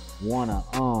 Nyrisha Wanna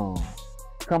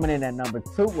Coming in at number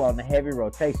 2 on the heavy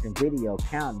rotation video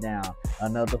countdown,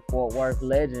 another Fort Worth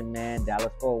legend, man,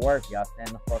 Dallas Fort Worth. Y'all stand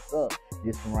the fuck up.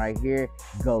 This one right here,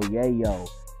 Go Yayo,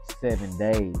 7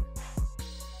 Days.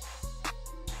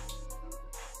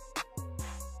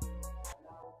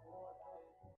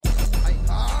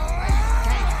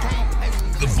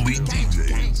 The Fleet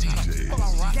DJs.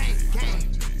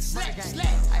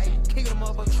 King of the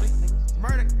motherfucking street.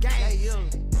 Murder gang.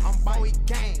 I'm Bowie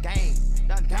gang. Gang.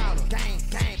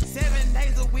 7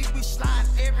 days a week, we slide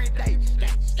every day.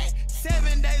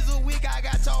 7 days a week, I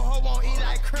got your hoe on eat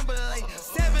like creme brulee.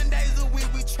 7 days a week,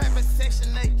 we trapping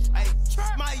Section 8.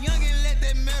 My youngin' let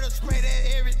that metal spray that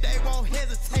every day, won't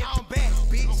hesitate. I'm back,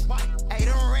 bitch. Hey,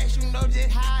 them rats, you know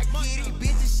just how I get it.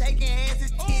 Bitches shaking ass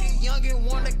and titty. Youngin'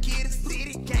 wanna get a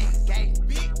city. Gang.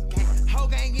 Big hoe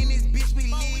gang in this bitch,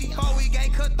 we lead. Bowie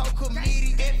gang, cut through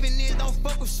committee. Effing is don't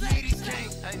fuck with sweeties. Gang.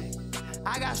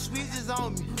 I got switches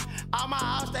on me. All my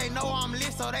house, they know I'm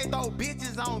lit, so they throw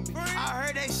bitches on me. I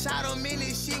heard they shot them in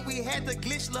this shit, we had to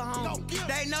glitch, lil' homie.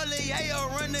 They know Lil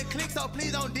Yayo run the click, so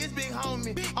please don't diss big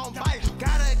homie. On bike,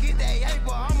 gotta get that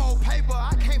yaper, I'm on paper,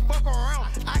 I can't fuck around.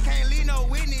 I can't leave no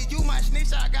witness, you my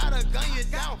snitch, I gotta gun you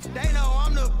down. They know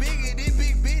I'm the biggest, this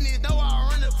big business, know I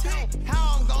run the town.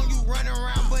 How I'm gon' you running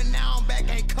around, but now I'm back,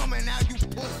 ain't coming out, you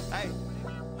pussy. Hey.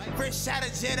 Fresh out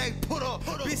of jail, they put up.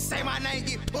 Bitch say my name,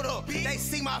 get put up. They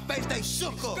see my face, they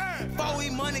shook up. 4E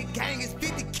money gang is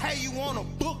 50K, you wanna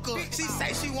book her. She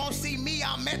say she won't see me,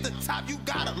 I'm at the top, you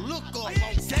gotta look up.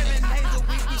 7 days a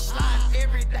week, we slide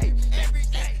every day.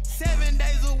 7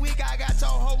 days a week, I got your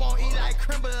hoe on eat like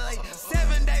creme brulee.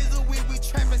 7 days a week, we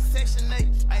trapping Section 8.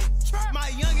 My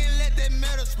youngin' let that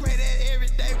metal spray that every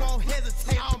day, won't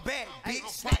hesitate. I'm back,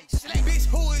 bitch. Bitch,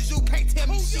 who is you? Can't tell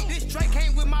me shit. This Drake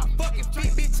came with my fucking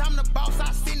feet, bitch. I'm the boss,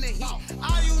 I send the heat.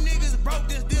 All you niggas broke,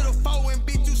 just did a 4 and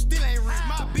bitch, you still ain't rich.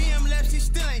 My BM left, she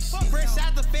still ain't shit. Fresh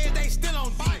out the fed, they still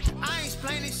on D. I ain't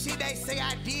explaining shit, they say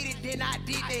I did it, then I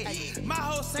did that. My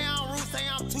whole say I'm rude, say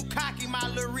I'm too cocky, my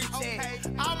little rich ass.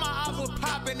 All my ops was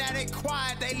popping, now they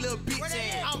quiet, they little bitch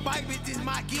ass. I'm bike bitches,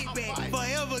 my get back.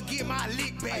 Forever get my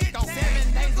lick back.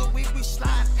 7 days a week, we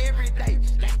slide every day.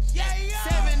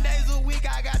 7 days a week,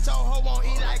 I got your hoe on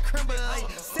eat like creme brulee.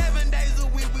 7 days a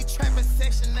week, we trapping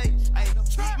Section 8.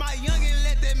 My youngin'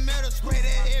 let that metal spray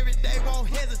that every day, won't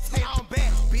hesitate. I'm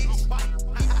back, bitch.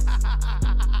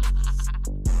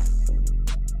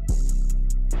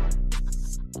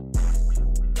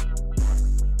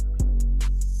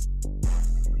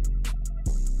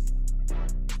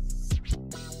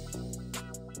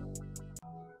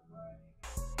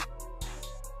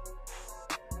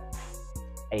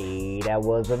 Hey, that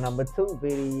was the number 2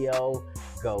 video,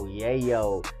 Go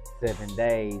Yayo, 7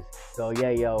 Days. Go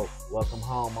Yayo, welcome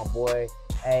home, my boy.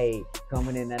 Hey,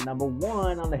 coming in at number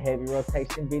 1 on the heavy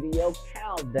rotation video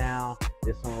countdown.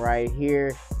 This one right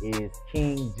here is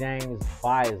King James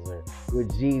Visor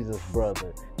with Jesus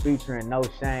Brother, featuring No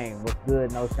Shame. What's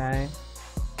good, No Shame?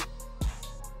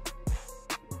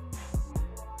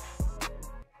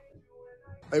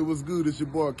 Hey, what's good? It's your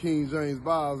boy King James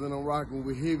Visor, and I'm rocking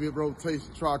with heavy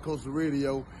rotation Tri-Coastal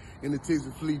Radio and the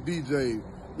Texas Fleet DJs.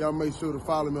 Y'all make sure to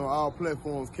follow me on all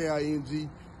platforms,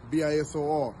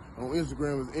 KINGBISOR. On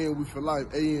Instagram is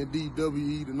AndWeForLife,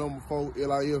 ANDWE, the number 4,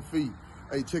 LIFE.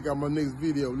 Hey, check out my next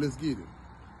video. Let's get it.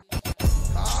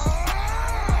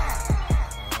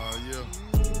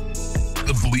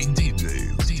 The Fleet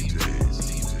DJs.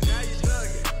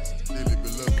 Dearly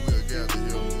beloved, we are gathered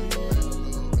here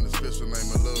in the special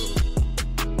name of love.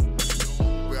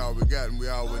 We all we got and we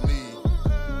all we need.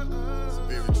 It's a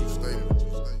very true statement.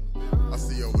 I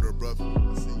see you over there, brother.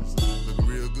 I see you, sister. Looking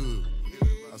real good.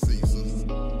 I see you, sister.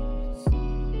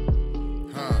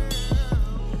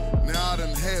 Now I done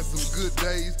had some good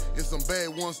days and some bad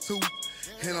ones too.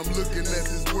 And I'm looking at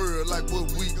this world like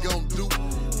what we gon' do.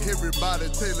 Everybody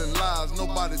telling lies,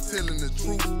 nobody telling the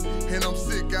truth. And I'm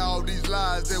sick of all these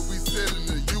lies that we selling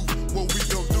to you. What we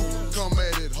gon' do? Come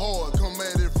at it hard, come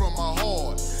at it from my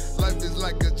heart. Life is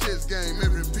like a chess game,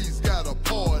 every piece got a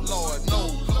part. Lord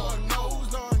knows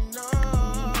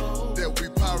that we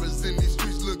pirates in these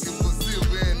streets looking for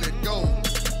silver and that gold.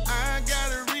 I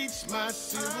gotta reach my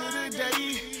silver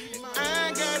today.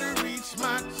 I gotta reach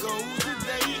my gold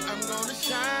today. I'm gonna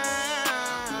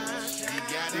shine. You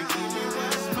gotta give me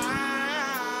what's mine.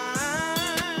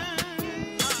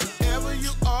 Wherever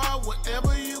you are,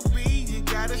 wherever you be, you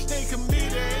gotta stay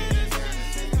committed.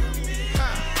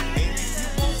 And if you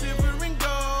want silver and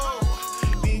gold,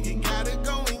 then you gotta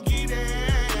go and get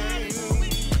it.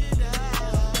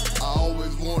 I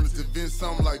always wanted to be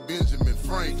something like Benjamin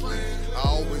Franklin. I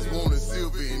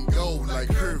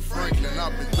like Kurt Franklin.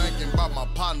 I've been thinking about my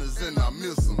partners and I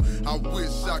miss them. I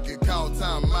wish I could call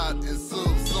time out and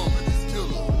sub some of these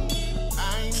killers.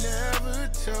 I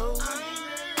never told.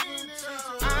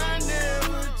 I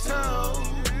never told.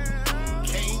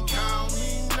 Can't call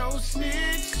me no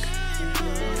snitch.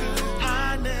 'Cause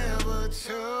I never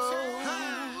told.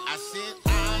 I said I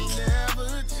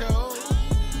never told.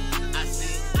 I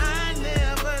said I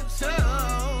never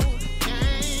told.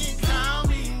 Can't call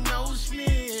me no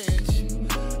snitch.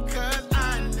 'Cause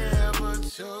I never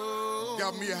told.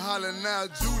 Got me hollering out,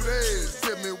 Juliet.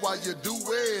 Tell me why you do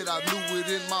it. I knew it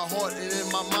in my heart and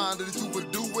in my mind that you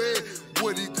would do it.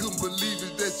 What he couldn't believe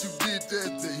is that you did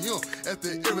that to him.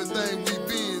 After everything we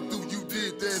been through, you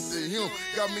did that to him.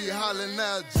 Got me hollering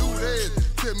out, Juliet.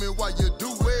 Tell me why you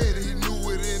do it. He knew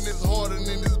it in his heart and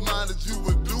in his mind that you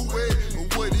would do it.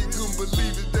 But what he couldn't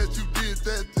believe is that you did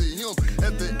that to him.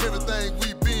 After everything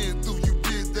we been through, you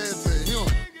did that to him.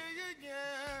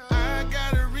 I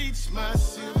gotta reach my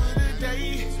silver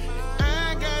today.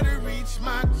 I gotta reach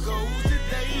my goals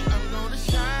today. I'm gonna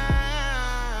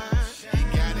shine. You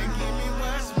gotta give me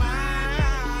what's mine.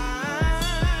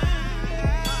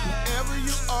 Wherever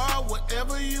you are,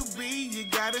 whatever you be, you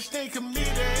gotta stay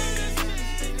committed.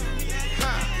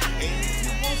 And if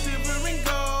you want silver and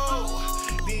gold,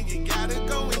 then you gotta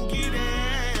go and get it.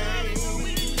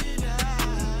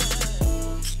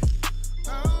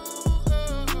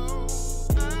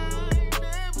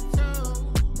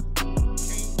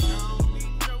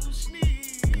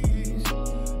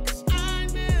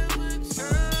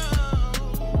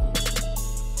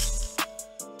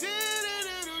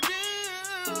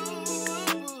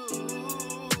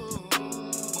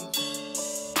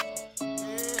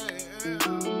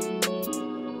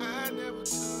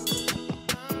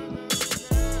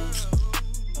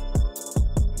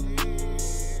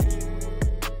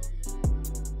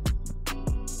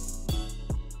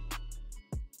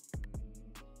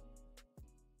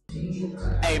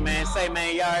 Hey man, say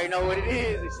man, y'all already know what it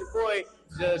is. It's your boy,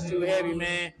 Judge Too Heavy,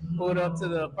 man. Pulled up to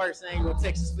the first annual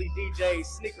Texas Fleet DJ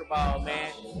Sneaker Ball,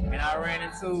 man. And I ran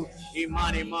into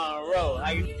Imani Monroe.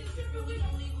 How you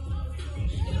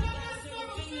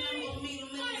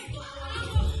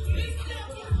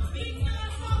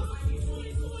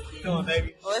doing,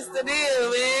 baby? What's the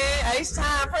deal, man?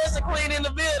 H-Time person queen in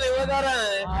the building. What going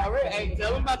on? All right. Hey,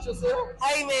 tell me about yourself.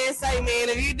 Hey, man, say, man,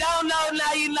 if you don't know,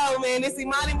 now you know, man. This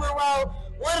Imani Monroe,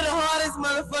 one of the hardest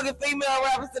motherfucking female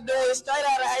rappers to do it, straight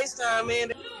out of H-Time,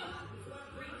 man.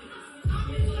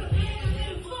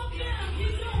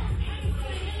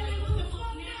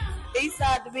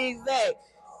 Eastside to be exact.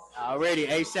 Already,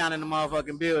 H-Town in the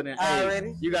motherfucking building. Already.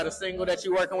 Hey, you got a single that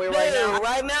you working with right now?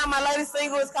 Right now, my latest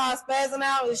single is called Spazzing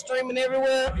Out. It's streaming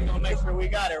everywhere. We gonna make sure we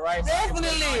got it, right?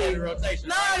 Definitely. Rotation,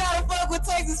 no, I gotta fuck with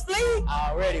Texas Fleet.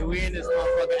 Already, we in this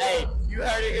motherfucker. Hey, you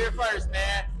heard it here first,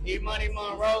 man. Imani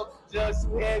Monroe, Judge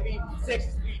Too Heavy,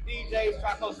 Texas Fleet DJs,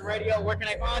 Tri-Coastal Radio. Where can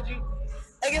they find you?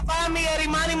 They can find me at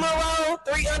Imani Monroe,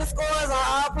 3 underscores on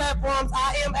all platforms.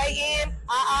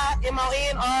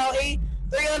 IMANIIMONROE.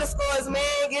 3 underscores,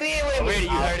 man. Get in with me. Already, you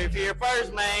heard it here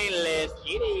first, man. Let's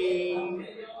get it.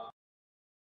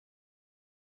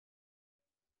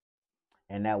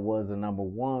 And that was the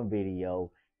 #1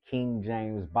 video, King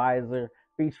James Bizer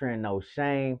featuring No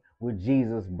Shame with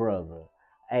Jesus Brother.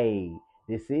 Hey,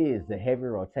 this is the Heavy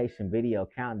Rotation Video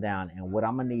Countdown, and what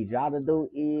I'm gonna need y'all to do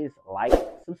is like,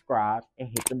 subscribe, and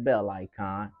hit the bell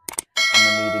icon. I'm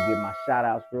gonna need to give my shout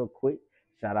outs real quick.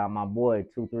 Shout out my boy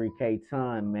 23K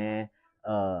Ton, man.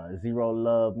 Zero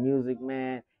Love Music,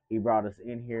 man. He brought us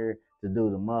in here to do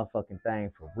the motherfucking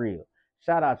thing for real.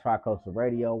 Shout out Tri-Coastal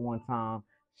Radio one time.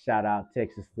 Shout out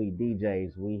Texas Fleet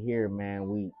DJs. We here, man.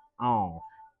 We on.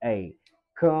 Hey,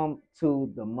 come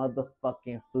to the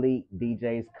motherfucking Fleet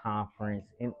DJs conference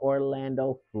in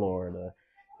Orlando, Florida.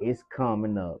 It's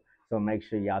coming up. So make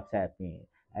sure y'all tap in.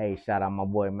 Hey, shout out my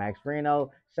boy Max Reno.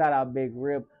 Shout out Big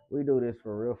Rip. We do this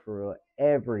for real,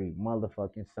 every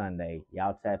motherfucking Sunday.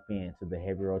 Y'all tap in to the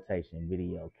Heavy Rotation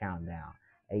Video Countdown.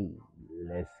 Hey,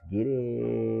 let's get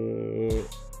it.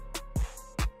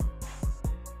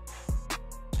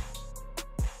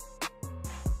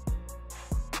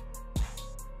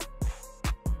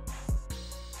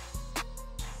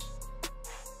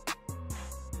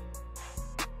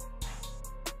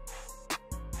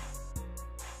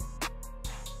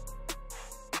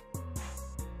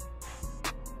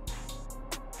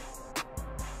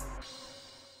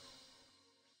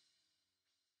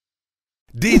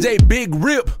 DJ Big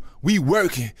Rip, we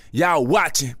working, y'all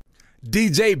watching.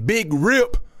 DJ Big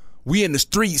Rip, we in the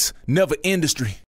streets, never industry.